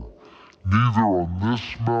Father, neither on this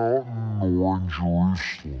mountain nor in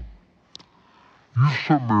Jerusalem. You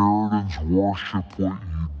Samaritans worship what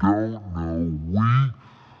you don't know.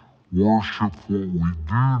 We worship what we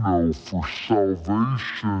do know, for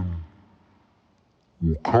salvation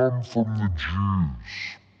will come from the Jews.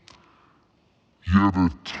 Yet a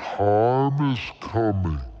time is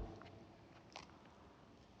coming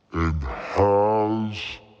and has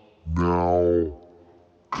now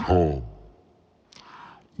come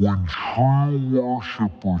when true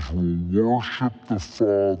worshipers will worship the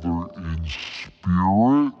Father in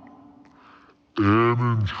spirit and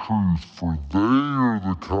in truth, for they are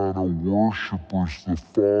the kind of worshipers the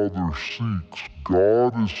Father seeks.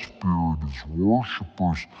 God is spirit. His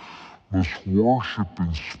worshipers must worship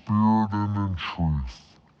in spirit and in truth.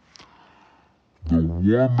 The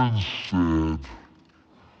woman said,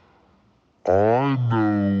 I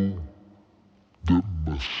know that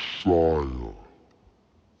Messiah,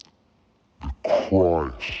 the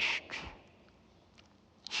Christ,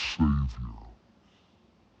 Savior,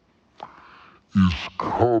 is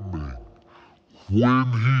coming. When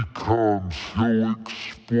he comes, he'll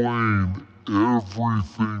explain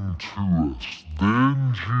everything to us. Then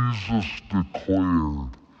Jesus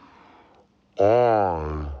declared,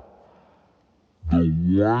 I, the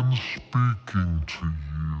one speaking to you,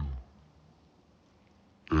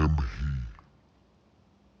 am he.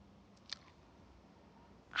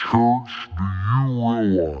 Church, do you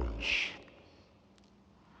realize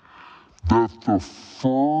that the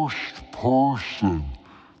first person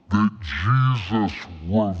that Jesus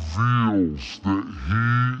reveals that he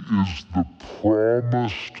is the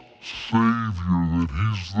promised Savior, that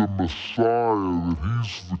he's the Messiah, that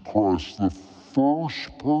he's the Christ, the first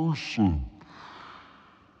person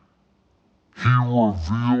he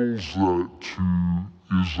reveals that to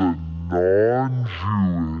is a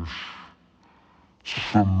non-Jewish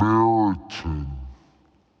Samaritan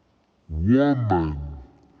woman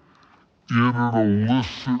in an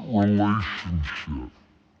illicit relationship.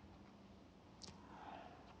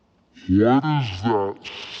 What does that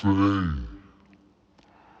say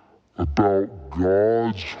about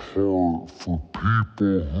God's heart for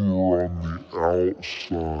people who are on the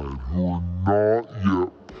outside, who are not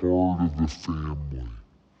yet part of the family?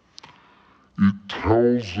 It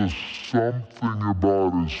tells us something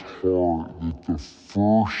about his heart, that the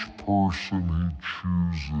first person he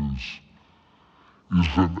chooses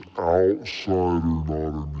is an outsider,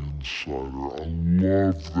 not an insider. I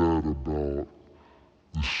love that about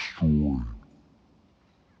the story.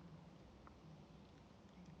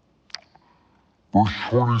 Verse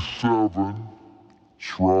 27,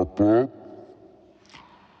 let's wrap up.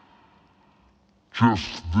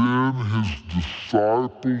 Just then his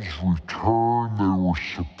disciples returned. They were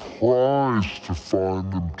surprised to find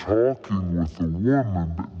him talking with a woman,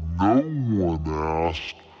 but no one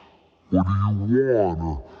asked, what do you want?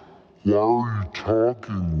 Or why are you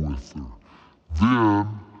talking with her? Then,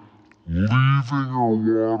 leaving her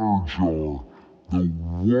water jar, the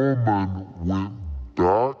woman went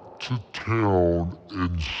back to town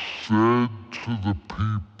and said to the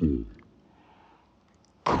people,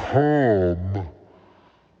 come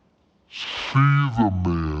see the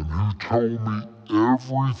man who told me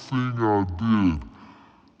everything I did.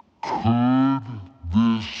 Could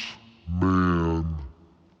this man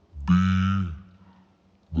be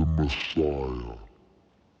the Messiah?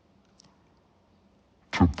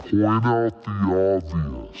 To point out the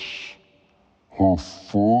obvious, her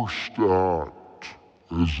first act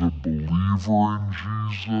as a believer in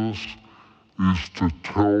Jesus is to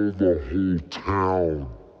tell the whole town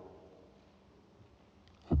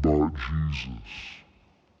about Jesus.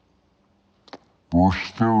 Verse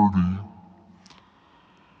 30,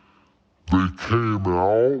 they came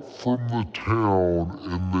out from the town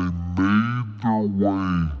and they made their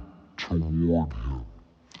way toward him.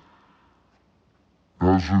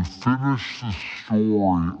 As we finish the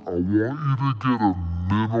story, I want you to get a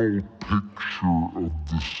mental picture of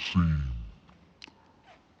the scene.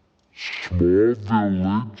 Small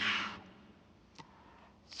village,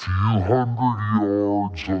 few hundred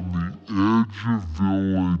yards on the edge of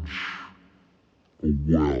village, a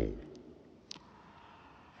well.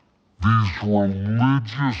 These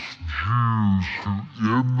religious Jews who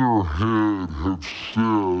in their head have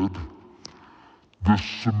said, the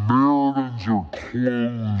Samaritans are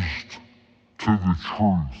closed to the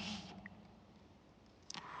truth.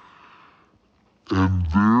 And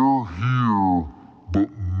they're here, but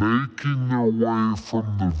making their way from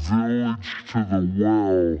the village to the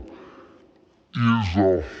well is a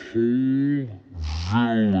whole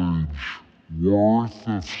village worth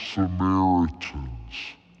of Samaritans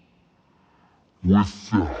with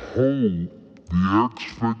the hope, the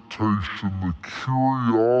expectation, the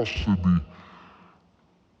curiosity.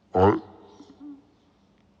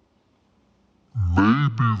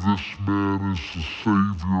 Maybe this man is the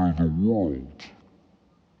Savior of the world.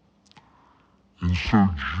 And so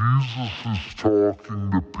Jesus is talking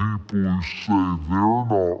to people who say they're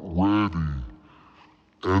not ready,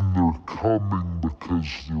 and they're coming because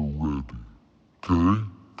they're ready. Okay?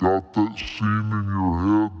 Got that scene in your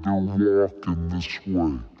head? They're walking this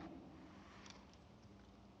way.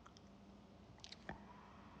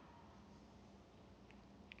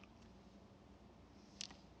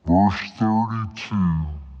 Verse 32,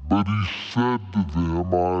 but he said to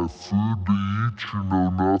them, I have food to eat you know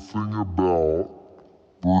nothing about.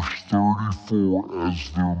 Verse 34,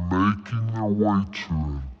 as they're making their way to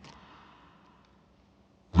him.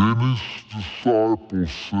 Then his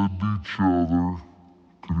disciples said to each other,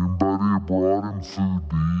 could anybody have brought him food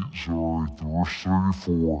to eat? Sorry, verse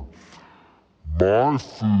 34. My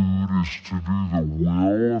food is to do the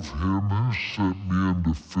will of him who sent me and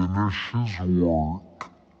to finish his work.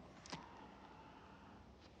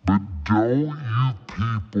 But don't you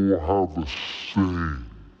people have a saying?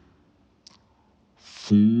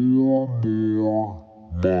 4 more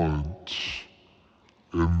months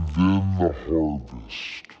and then the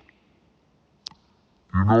harvest.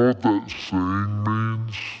 You know what that saying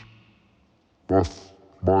means?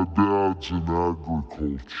 My dad's in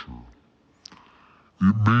agriculture.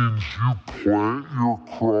 It means you plant your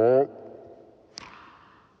crop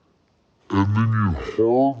and then you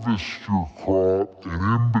harvest your crop, and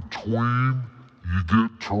in between you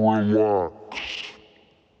get to relax.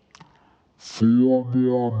 4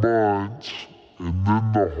 more months and then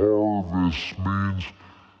the harvest means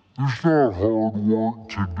there's not hard work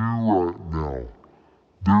to do right now.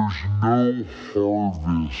 There's no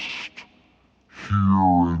harvest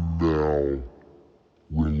here and now.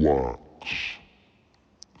 Relax.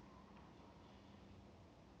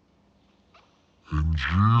 And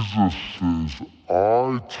Jesus says,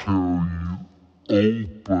 I tell you,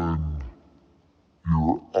 open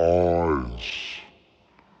your eyes.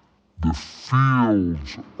 The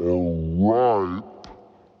fields are ripe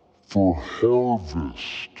for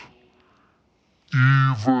harvest,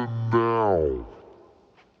 even now,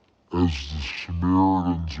 as the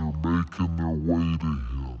Samaritans are making their way to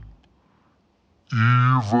him.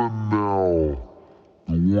 Even now,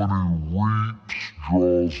 the one who reaps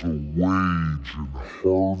draws a wage and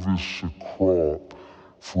harvests a crop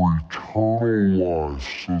for eternal life,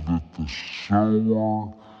 so that the sower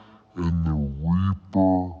and the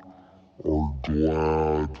reaper are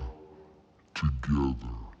glad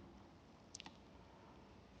together.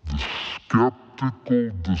 The skeptical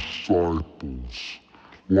disciples,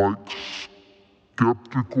 like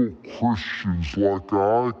skeptical Christians, like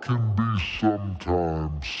I can be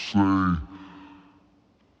sometimes, say,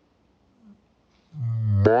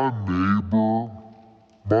 my neighbor,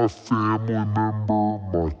 my family member,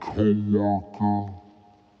 my co-worker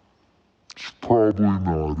is probably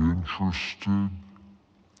not interested.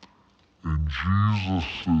 And Jesus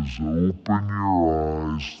says, open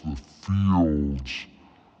your eyes, the fields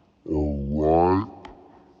are ripe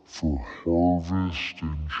for harvest.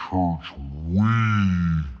 In church, we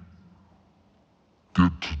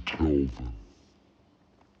get to tell them.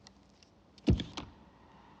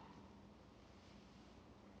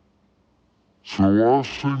 So the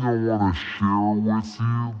last thing I want to share with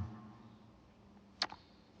you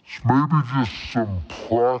is maybe just some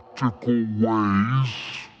practical ways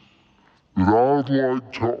that I'd like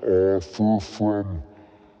to offer from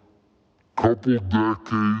a couple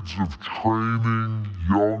decades of training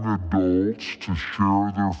young adults to share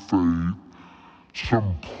their faith, some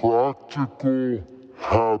practical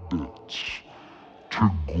habits to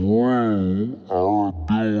grow our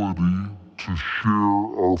ability to share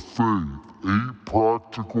our faith. 8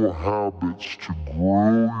 practical habits to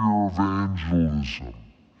grow your evangelism.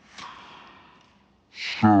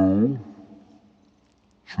 So,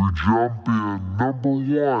 as we jump in, number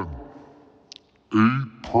 1,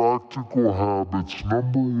 8 practical habits.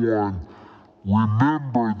 Number 1,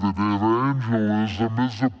 remember that evangelism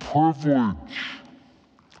is a privilege.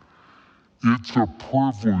 It's a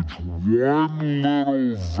privilege. One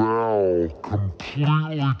little vowel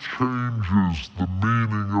completely changes the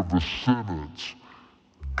meaning of a sentence.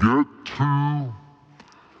 Get to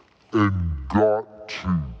and got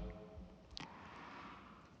to.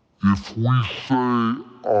 If we say,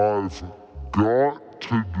 I've got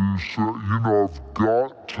to do so, I've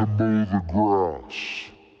got to mow the grass.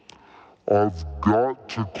 I've got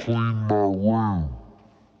to clean my room.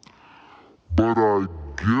 but I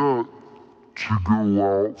get to go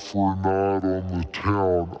out for a night on the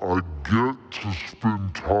town. I get to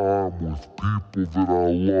spend time with people that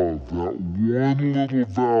I love. That one little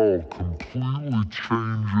vow completely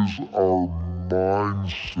changes our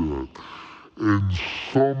mindset. And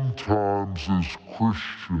sometimes as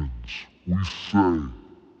Christians, we say,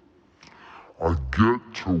 I get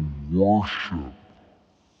to worship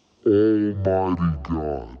Almighty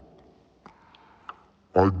God.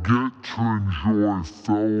 I get to enjoy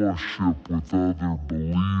fellowship with other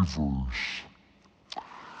believers,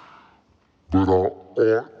 but I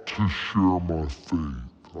ought to share my faith.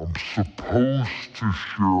 I'm supposed to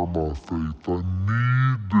share my faith. I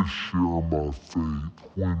need to share my faith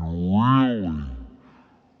when really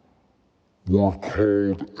we're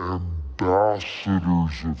called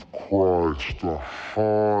ambassadors of Christ, a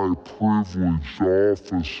high privileged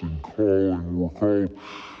office and calling. We're called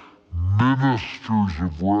ministers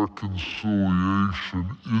of reconciliation.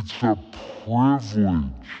 It's a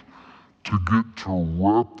privilege to get to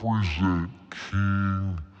represent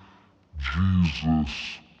King Jesus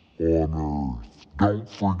on earth. Don't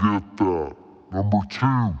forget that. Number 2,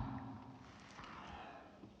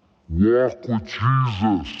 walk with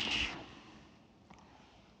Jesus.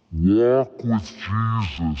 Walk with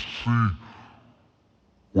Jesus. See,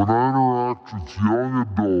 when I interact with young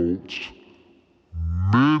adults,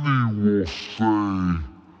 many will say,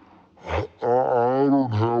 I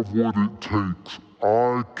don't have what it takes.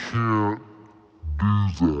 I can't do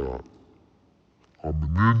that. I'm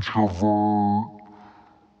an introvert.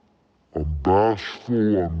 I'm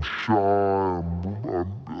bashful. I'm shy.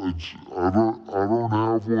 I don't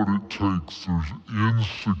have what it takes. There's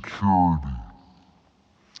insecurity.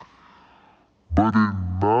 But in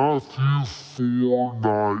Matthew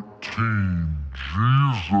 4:19,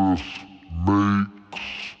 Jesus makes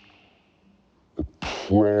a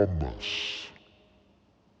promise.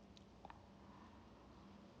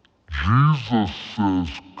 Jesus says,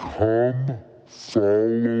 come,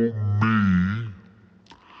 follow me,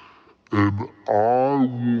 and I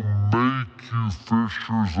will make you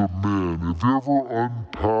fishers of men. Have you ever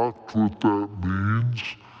unpacked what that means?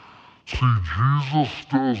 See, Jesus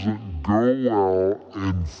doesn't go out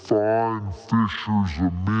and find fishers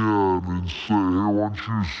of men and say, hey, why don't you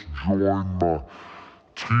just join my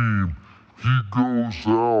team? He goes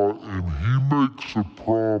out and he makes a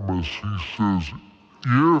promise. He says,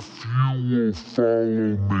 if you will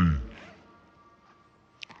follow me,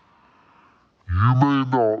 you may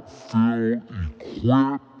not feel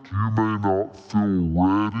equipped, you may not feel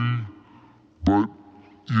ready, but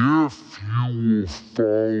if you will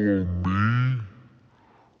follow me,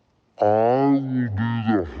 I will do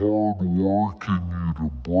the hard work in you to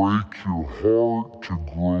break your heart, to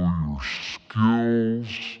grow your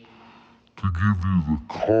skills, to give you the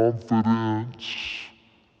confidence,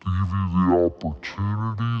 to give you the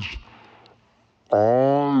opportunities. I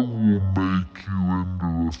will make you into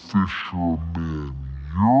a fisher of men.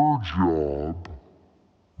 Your job,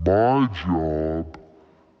 my job,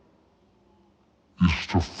 is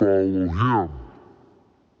to follow him.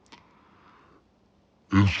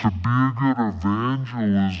 And to be a good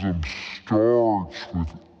evangelism starts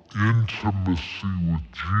with intimacy with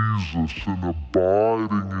Jesus and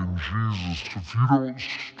abiding in Jesus. If you don't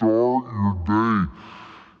start your day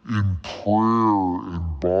in prayer and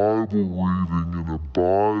Bible reading and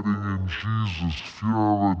abiding in Jesus, if you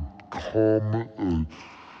don't have a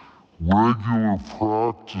regular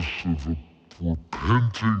practice of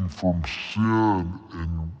repenting from sin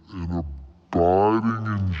and abiding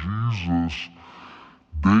in Jesus,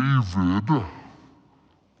 David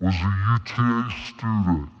was a UTA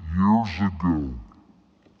student years ago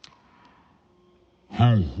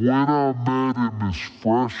who, when I met him his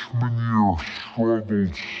freshman year,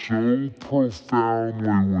 struggled so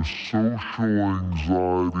profoundly with social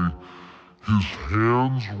anxiety, his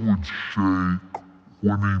hands would shake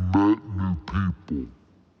when he met new people,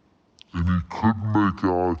 and he couldn't make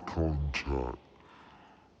eye contact.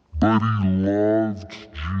 But he loved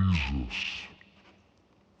Jesus.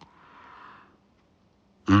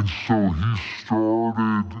 And so he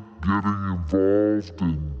started getting involved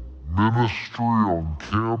in ministry on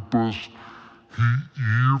campus. He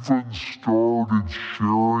even started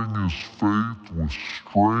sharing his faith with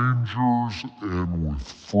strangers and with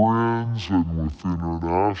friends and with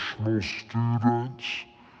international students.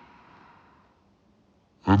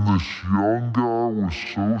 And this young guy with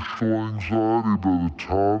social anxiety, by the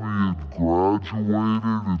time he had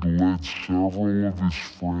graduated, had led several of his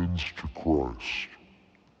friends to Christ.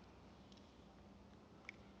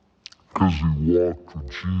 Because he walked with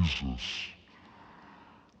Jesus.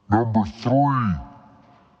 Number 3,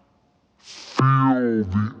 feel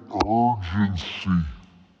the urgency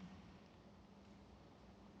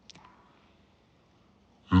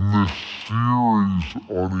in this series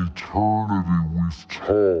on eternity. We've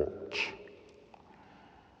talked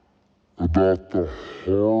about the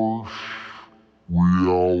harsh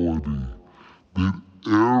reality that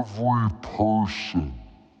every person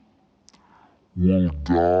will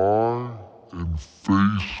die and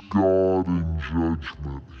face God in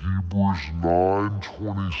judgment. Hebrews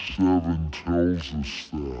 9:27 tells us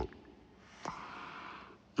that.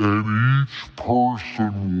 And each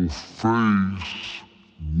person will face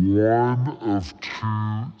one of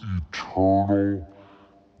two eternal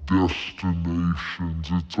destinations.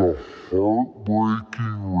 It's a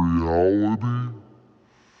heartbreaking reality,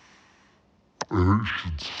 and it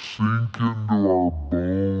should sink into our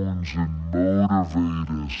bones and motivate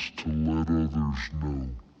us to let others know.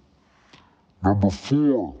 Number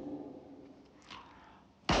 4,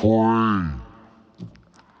 pray.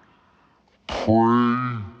 Pray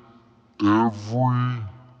every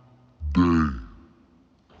day.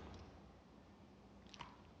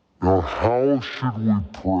 Now, how should we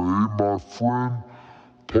pray? My friend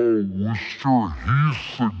Paul Worcester, he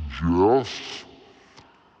suggests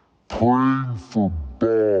praying for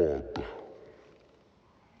B.O.B.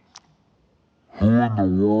 Who in the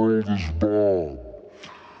world is B.O.B?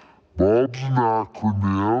 B.O.B's an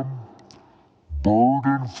acronym,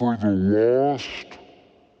 burden for the lost,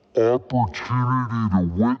 opportunity to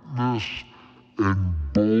witness, and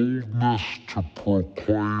boldness to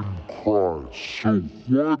proclaim Christ. So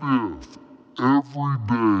what if every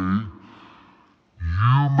day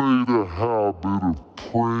you made a habit of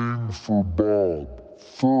praying for B.O.B?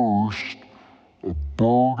 First, a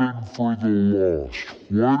burden for the lost.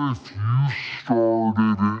 What if you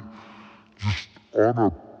started it just on a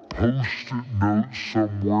post-it note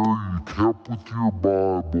somewhere you kept with your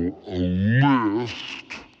Bible, a list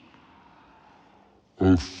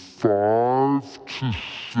of 5 to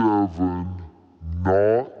 7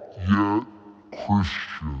 not yet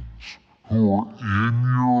Christians who are in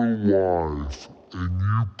your life, and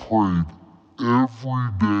you prayed every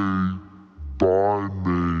day by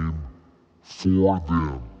name for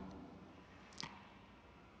them.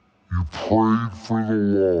 You prayed for the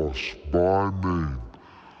lost by name.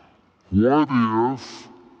 What if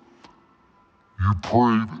you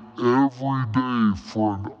prayed every day for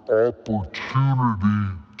an opportunity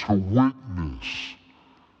to witness?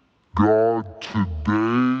 God,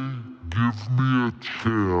 today give me a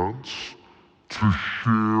chance to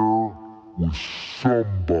share with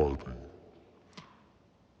somebody.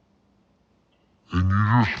 And you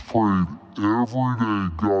just prayed every day,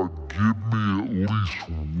 God, give me at least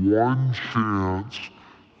one chance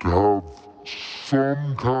to have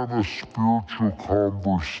some kind of spiritual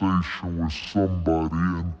conversation with somebody.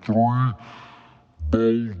 And 3,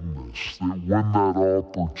 boldness, that when that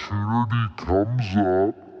opportunity comes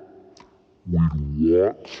up, we'd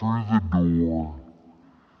walk through the door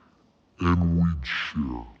and we'd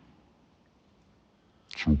share.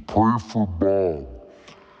 So pray for B.O.B.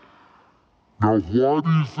 Now, why do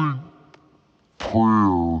you think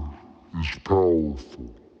prayer is powerful?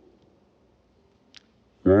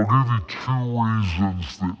 Well, I'll give you 2 reasons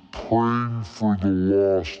that praying for the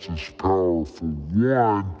lost is powerful.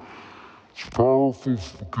 One, it's powerful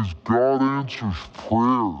because God answers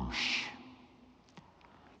prayers.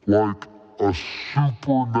 Like a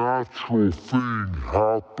supernatural thing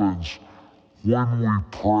happens when we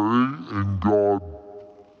pray, and God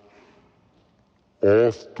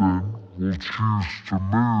often will choose to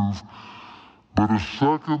move. But a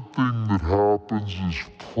second thing that happens is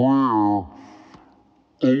prayer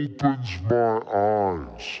opens my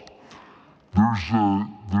eyes.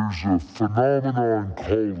 There's a phenomenon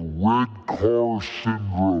called red car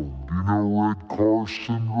syndrome. Do you know red car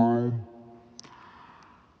syndrome?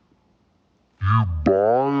 You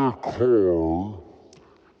buy a car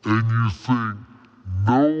and you think,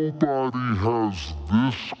 nobody has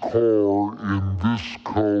this car in this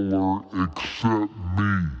color except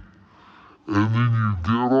me. And then you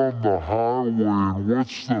get on the highway, and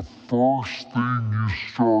what's the first thing you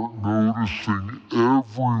start noticing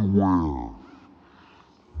everywhere?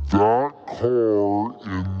 That car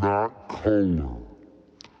in that color.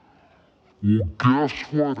 Well, guess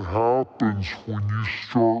what happens when you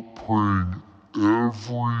start praying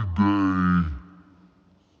every day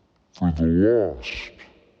for the lost?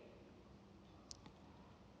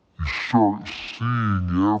 You start seeing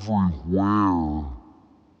everywhere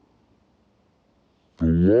the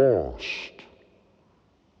lost.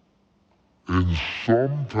 And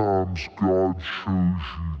sometimes God shows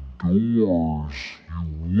you doors you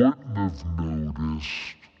wouldn't have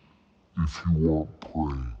noticed if you weren't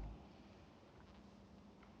praying.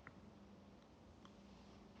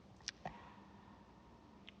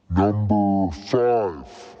 Number 5,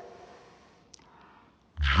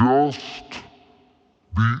 just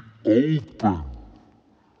be open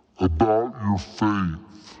about your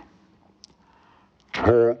faith.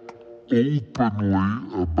 Talk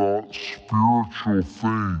openly about spiritual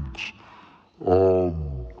things.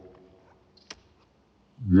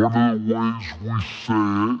 One of the ways we say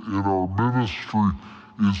it in our ministry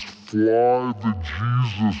is fly the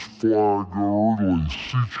Jesus flag early.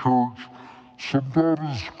 See, church, sometimes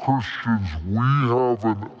as Christians we have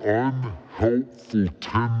an unhelpful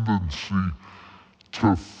tendency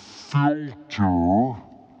to filter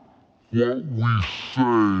what we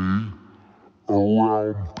say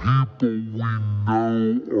around people we know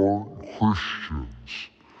aren't Christians.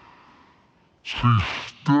 See,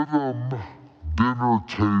 Stidham dinner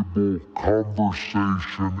table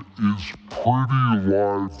conversation is pretty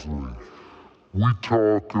lively. We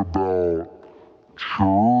talk about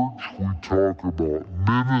church, we talk about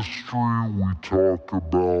ministry, we talk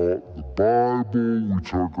about the Bible, we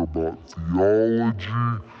talk about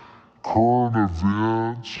theology, current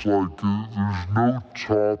events. Like there's no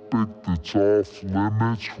topic that's off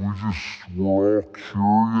limits. We're all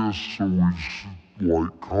curious, so we just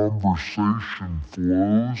like conversation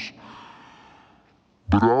flows.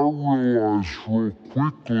 But I realized real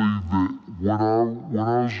quickly that when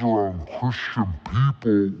I was around Christian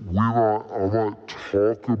people, I might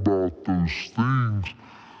talk about those things,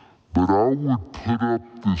 but I would put up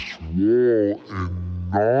this wall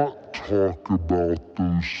and not talk about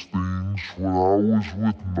those things when I was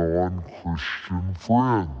with non-Christian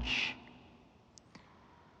friends.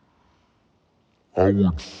 I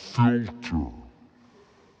would filter.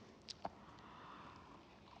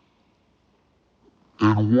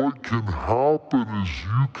 And what can happen is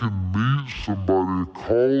you can meet somebody, a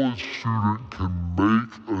college student can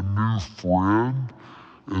make a new friend,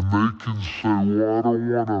 and they can say, well, I don't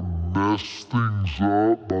want to mess things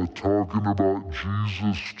up by talking about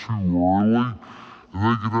Jesus too early. And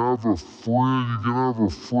they can have a friend, you can have a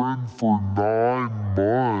friend for 9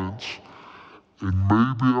 months, and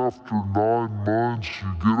maybe after 9 months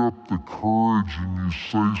you get up the courage and you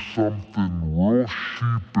say something real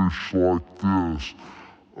sheepish like this.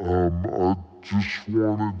 I just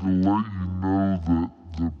wanted to let you know that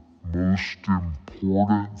the most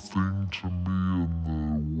important thing to me in the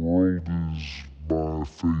world is my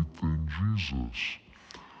faith in Jesus.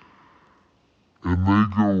 And they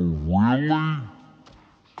go, really?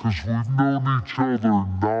 Because we've known each other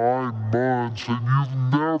 9 months and you've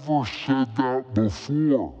never said that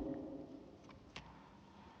before.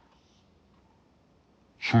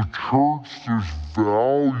 So church, there's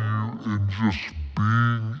value in just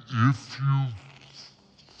being, if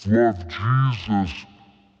you love Jesus,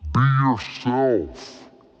 be yourself.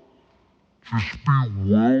 Just be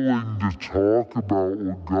willing to talk about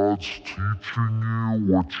what God's teaching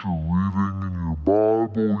you, what you're reading in your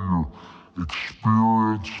Bible, your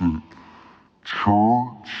experience at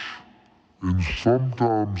church. And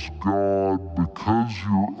sometimes God, because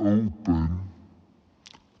you're open,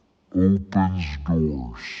 opens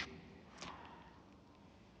doors.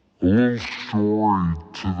 A little story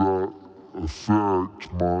to that effect,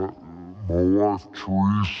 my wife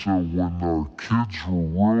Teresa, when our kids were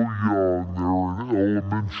real young, they were in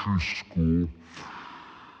elementary school,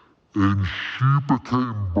 and she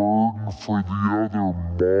became burdened for the other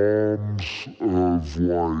moms of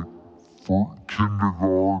like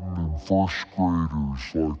kindergarten and first graders,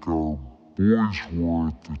 like our boys were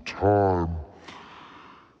at the time.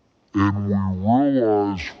 And we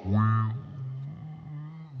realized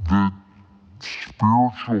that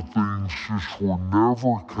spiritual things just were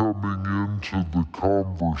never coming into the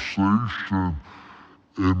conversation.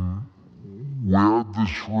 And we had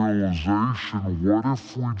this realization, what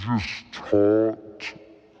if we just talked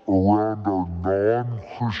around our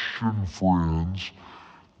non-Christian friends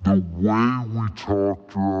the way we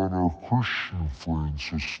talked around our Christian friends?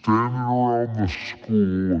 So standing around the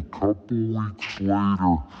school a couple weeks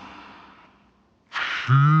later,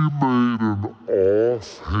 she made an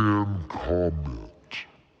offhand comment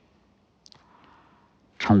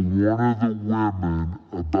to one of the women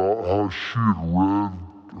about how she had read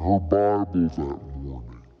her Bible that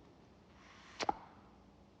morning.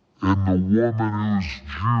 And the woman who was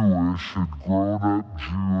Jewish, had grown up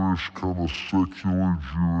Jewish, kind of secular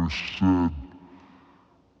Jewish, said,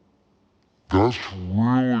 that's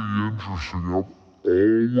really interesting. I've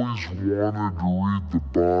always wanted to read the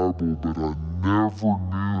Bible, but I never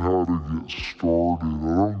knew how to get started. I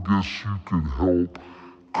don't guess you could help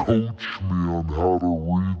coach me on how to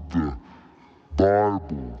read the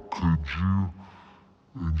Bible, could you?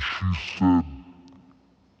 And she said,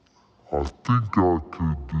 I think I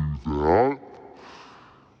could do that.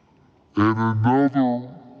 And another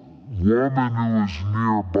woman who was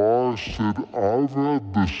nearby said, I've had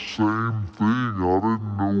the same thing. I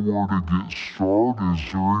didn't know where to get started. Is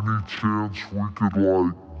there any chance we could do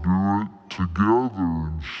it together?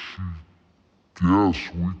 And yes,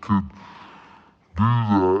 we could do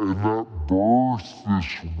that. And that birthed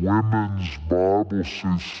this women's Bible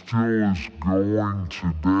study, still is going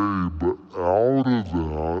today. But out of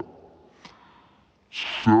that,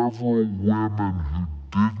 several women who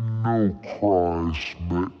didn't know Christ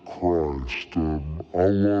met Christ. We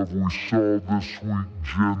saw this week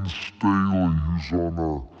Jen Staley, who's on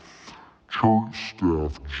our church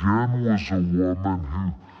staff. Jen was a woman who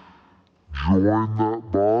joined that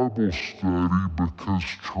Bible study because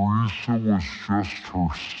Teresa was just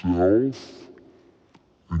herself,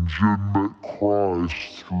 and Jen met Christ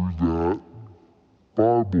through that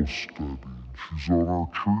Bible study. She's on our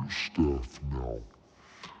church staff now.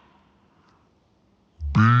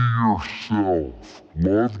 Be yourself.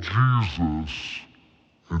 Love Jesus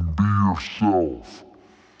and be yourself.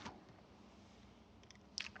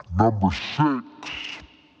 Number 6,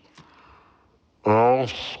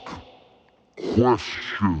 ask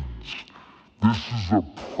questions. This is a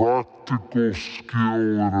practical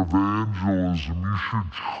skill in evangelism. You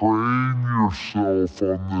should train yourself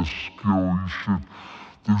on this skill.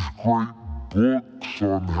 There's great books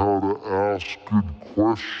on how to ask good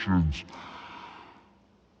questions.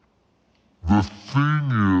 The thing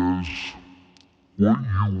is, what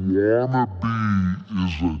you want to be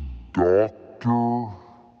is a doctor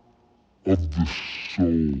of the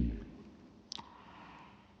soul.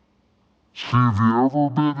 See, have you ever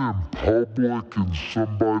been in public and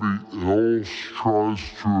somebody else tries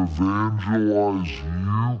to evangelize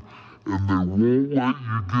you and they won't let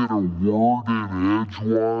you get a word in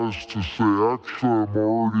edgewise to say, actually, I'm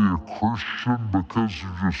already a Christian, because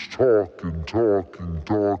you're just talking.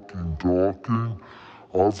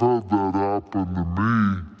 I've had that happen to me.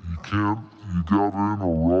 You gotta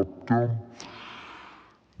interrupt them.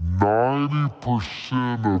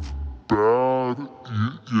 90% of bad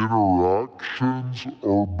interactions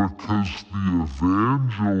are because the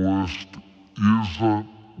evangelist isn't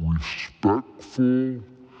respectful,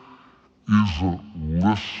 isn't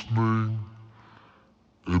listening,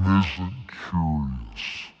 and isn't curious.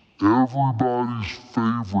 Everybody's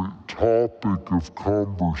favorite topic of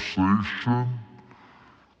conversation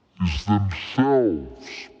is themselves.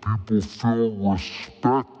 People feel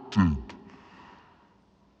respected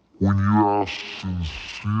when you ask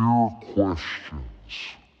sincere questions.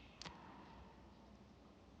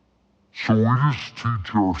 So we just teach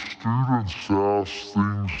our students to ask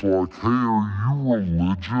things like, hey, are you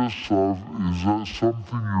religious? Is that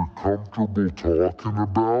something you're comfortable talking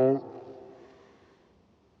about?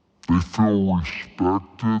 They feel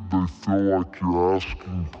respected. They feel like you're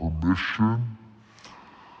asking permission.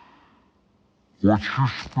 What's your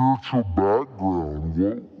spiritual background?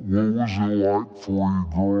 What was it like for you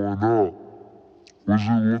growing up? What does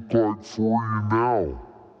it look like for you now?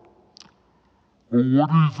 Well, what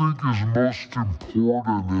do you think is most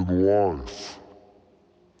important in life?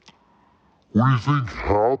 What do you think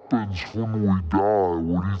happens when we die?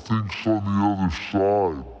 What do you think's on the other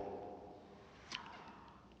side?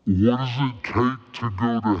 What does it take to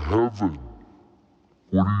go to heaven?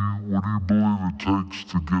 What do you believe it takes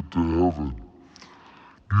to get to heaven?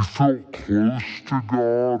 Do you feel close to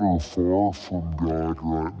God or far from God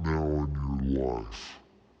right now in your life?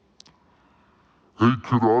 Hey,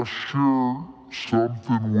 could I share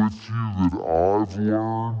something with you that I've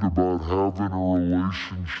learned about having a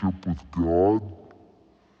relationship with God?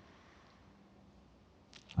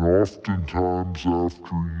 And oftentimes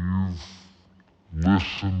after you've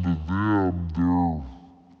listened to them, they're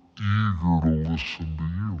eager to listen to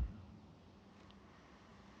you.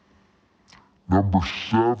 Number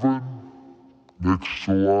 7, next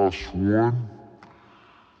to last one,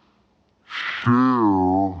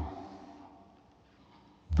 share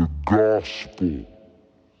the gospel.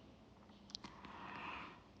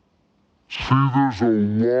 See, there's a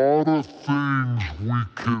lot of things we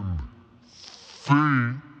can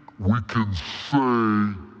think, we can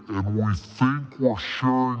say, and we think we're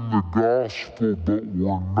sharing the gospel, but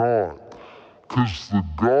we're not. Because the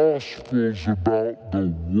gospel's about the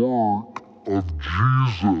work of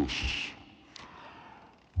Jesus.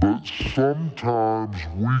 But sometimes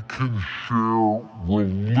we can share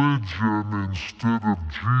religion instead of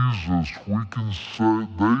Jesus. They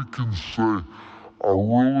can say, I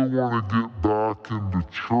really want to get back into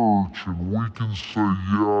church, and we can say,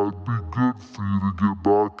 yeah, it'd be good for you to get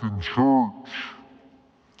back in church.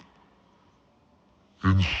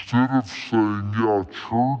 Instead of saying, yeah,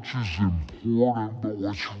 church is important, but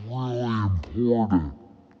what's really important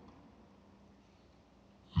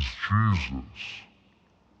is Jesus.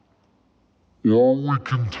 Or we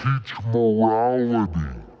can teach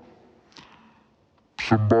morality.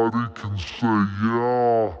 Somebody can say,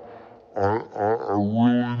 yeah, I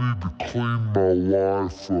really need to clean my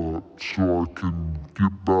life up so I can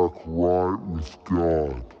get back right with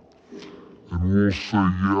God. And we'll say,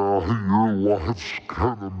 yeah, your life's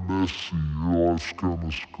kind of messy, your life's kind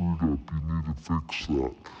of screwed up, you need to fix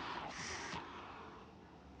that.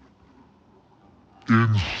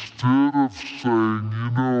 Instead of saying, you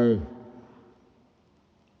know,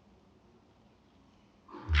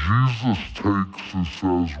 Jesus takes us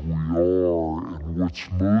as we are, and what's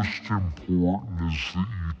most important is that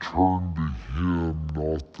you turn to Him,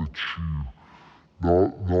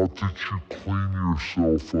 not that you clean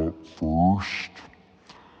yourself up first.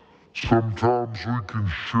 Sometimes we can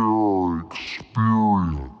share our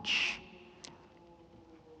experience.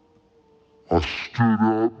 I stood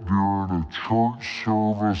up during a church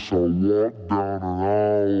service, I walked down an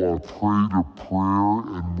aisle, I prayed a prayer,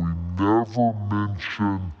 and we never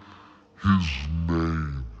mentioned His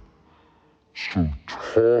name. So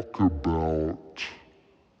talk about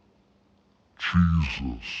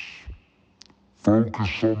Jesus.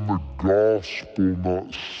 Focus on the gospel, not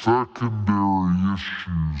secondary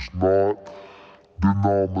issues, not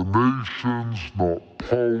denominations, not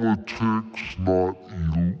politics, not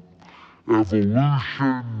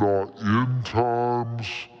evolution, not end times.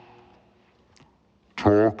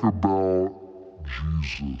 Talk about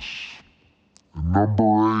Jesus. And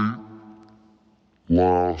number 8,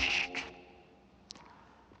 last,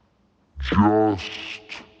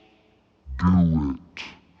 just do it.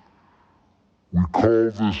 We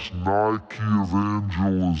call this Nike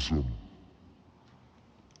evangelism.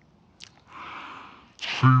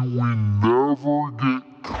 See, we never get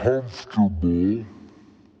comfortable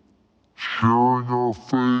sharing our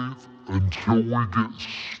faith until we get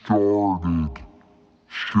started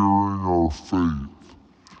sharing our faith.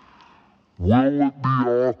 Will it be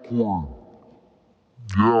awkward?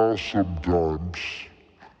 Yeah, sometimes.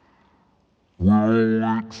 Will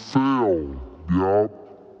it fail? Yeah,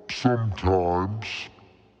 sometimes.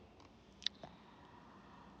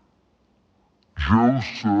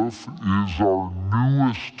 Joseph is our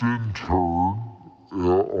newest intern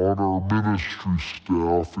on our ministry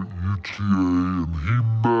staff at UTA, and he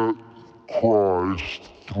met Christ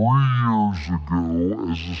 3 years ago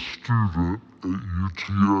as a student at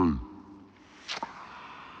UTA.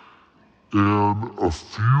 And a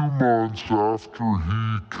few months after he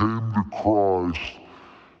came to Christ,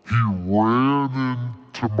 he ran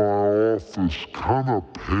into my office, kind of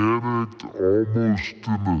panicked, almost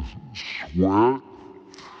in a sweat.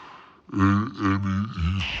 And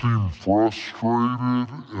he seemed frustrated,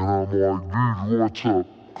 and I'm like, dude, what's up?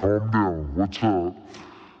 Calm down, what's up?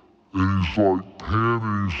 And he's like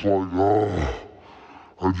panicking, he's like, oh,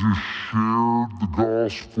 I just shared the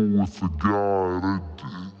gospel with the guy, and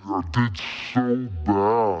I did so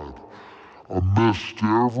bad. I messed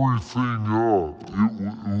everything up. It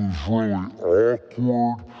was really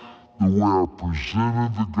awkward. The way I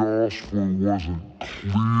presented the gospel wasn't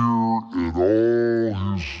clear at all. He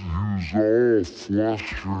was all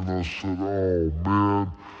flustered, and I said, oh man,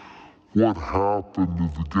 what happened?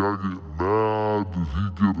 Did the guy get mad? Did he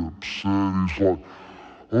get upset? He's like,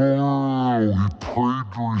 oh, he prayed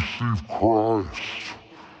to receive Christ.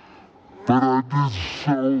 But I did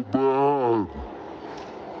so bad.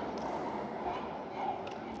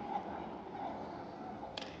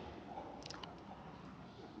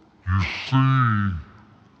 You see,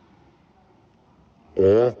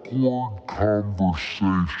 awkward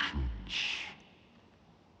conversations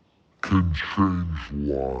can change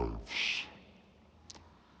lives.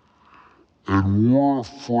 And we're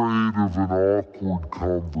afraid of an awkward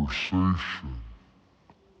conversation.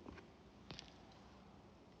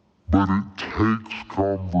 But it takes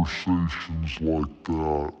conversations like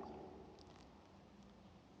that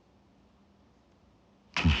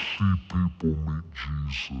to see people meet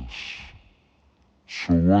Jesus.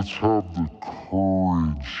 So let's have the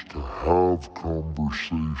courage to have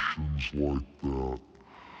conversations like that.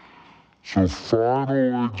 So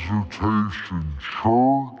final exhortation,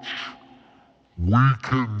 church, we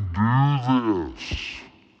can do this.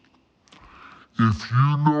 If you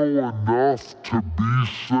know enough to be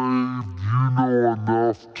saved, you know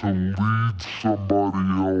enough to lead somebody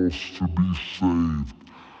else to be saved.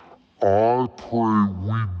 I pray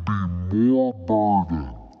we'd be more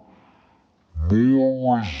burdened,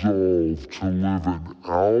 more resolved to live an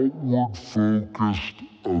outward-focused,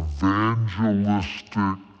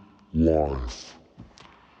 evangelistic life.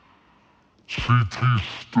 C.T.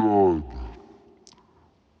 Studd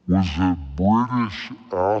was a British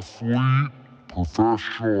athlete,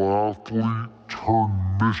 professional athlete, turned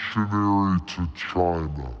missionary to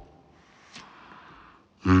China.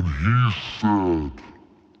 And he said,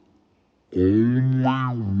 only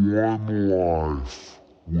one life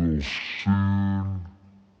will soon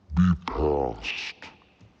be past.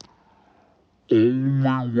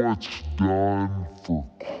 Only what's done for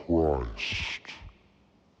Christ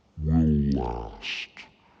will last.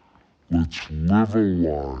 Let's live a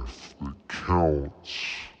life that counts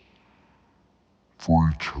for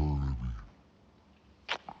eternity.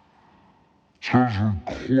 So as we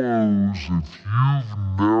close, if you've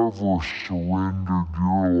never surrendered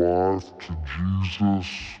your life to Jesus,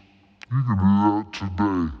 you can do that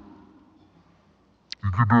today.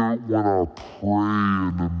 You can do it when I pray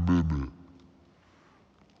in a minute.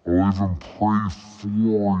 I'll even pray for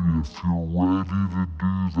you if you're ready to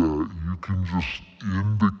do that. You can just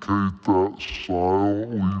indicate that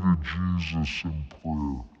silently to Jesus in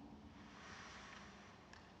prayer.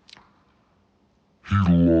 He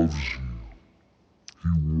loves you. He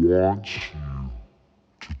wants you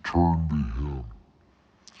to turn to Him.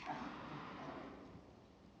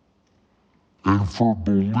 And for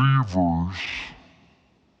believers,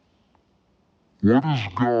 what does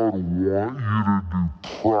God want you to do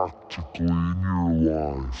practically in your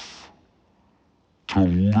life? To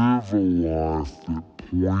live a life that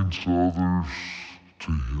points others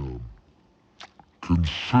to Him.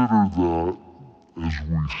 Consider that as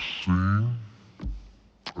we sing,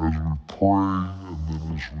 as we pray, and then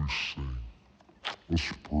as we sing.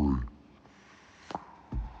 Let's pray.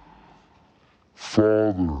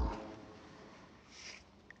 Father,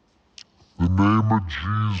 in the name of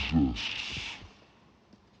Jesus,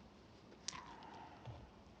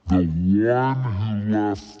 the one who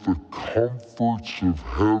left the comforts of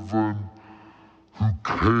heaven, who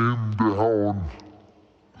came down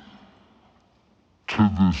to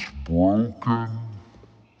this broken,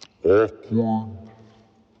 awkward,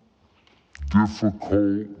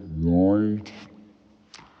 difficult world,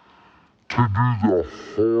 to do the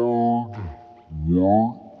hard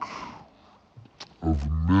work of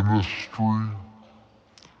ministry,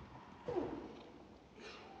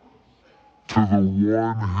 to the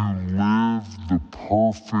one who lived the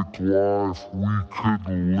perfect life we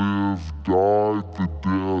couldn't live, died the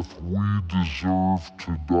death we deserve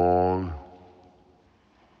to die,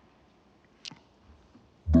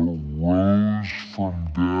 but rose from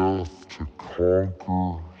death to conquer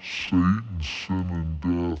Satan, sin, and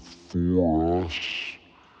death for us.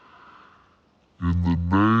 In the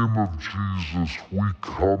name of Jesus, we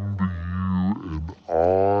come to you, and I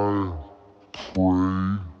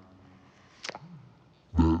pray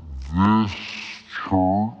that this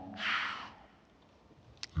church,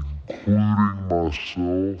 including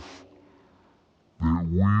myself, that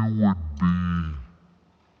we would be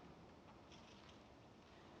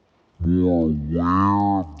more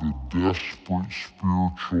aware of the desperate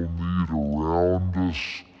spiritual need around us,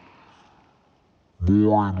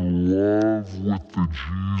 more in love with the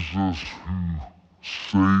Jesus who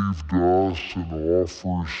saved us and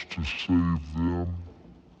offers to save them.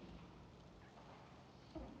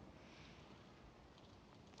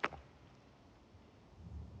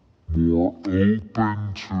 More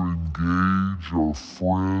open to engage our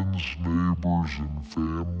friends, neighbors, and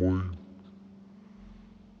family.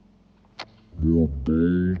 More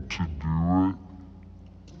bold to do it.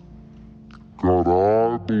 God,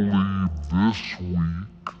 I believe this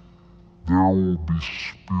week there will be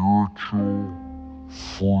spiritual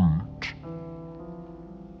fruit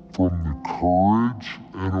from the courage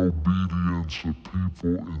and obedience of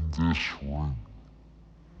people in this room.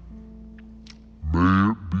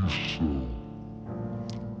 May it be so.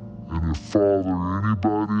 And if, Father,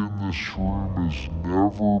 anybody in this room has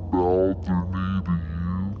never bowed their knee to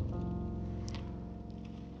you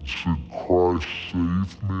and said, Christ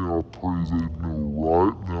save me, I pray they know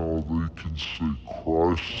right now they can say,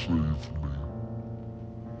 Christ save me.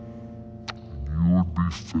 And you would be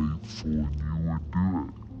faithful and you would do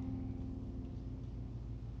it.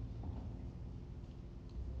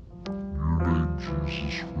 In your name,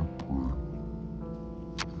 Jesus, we pray.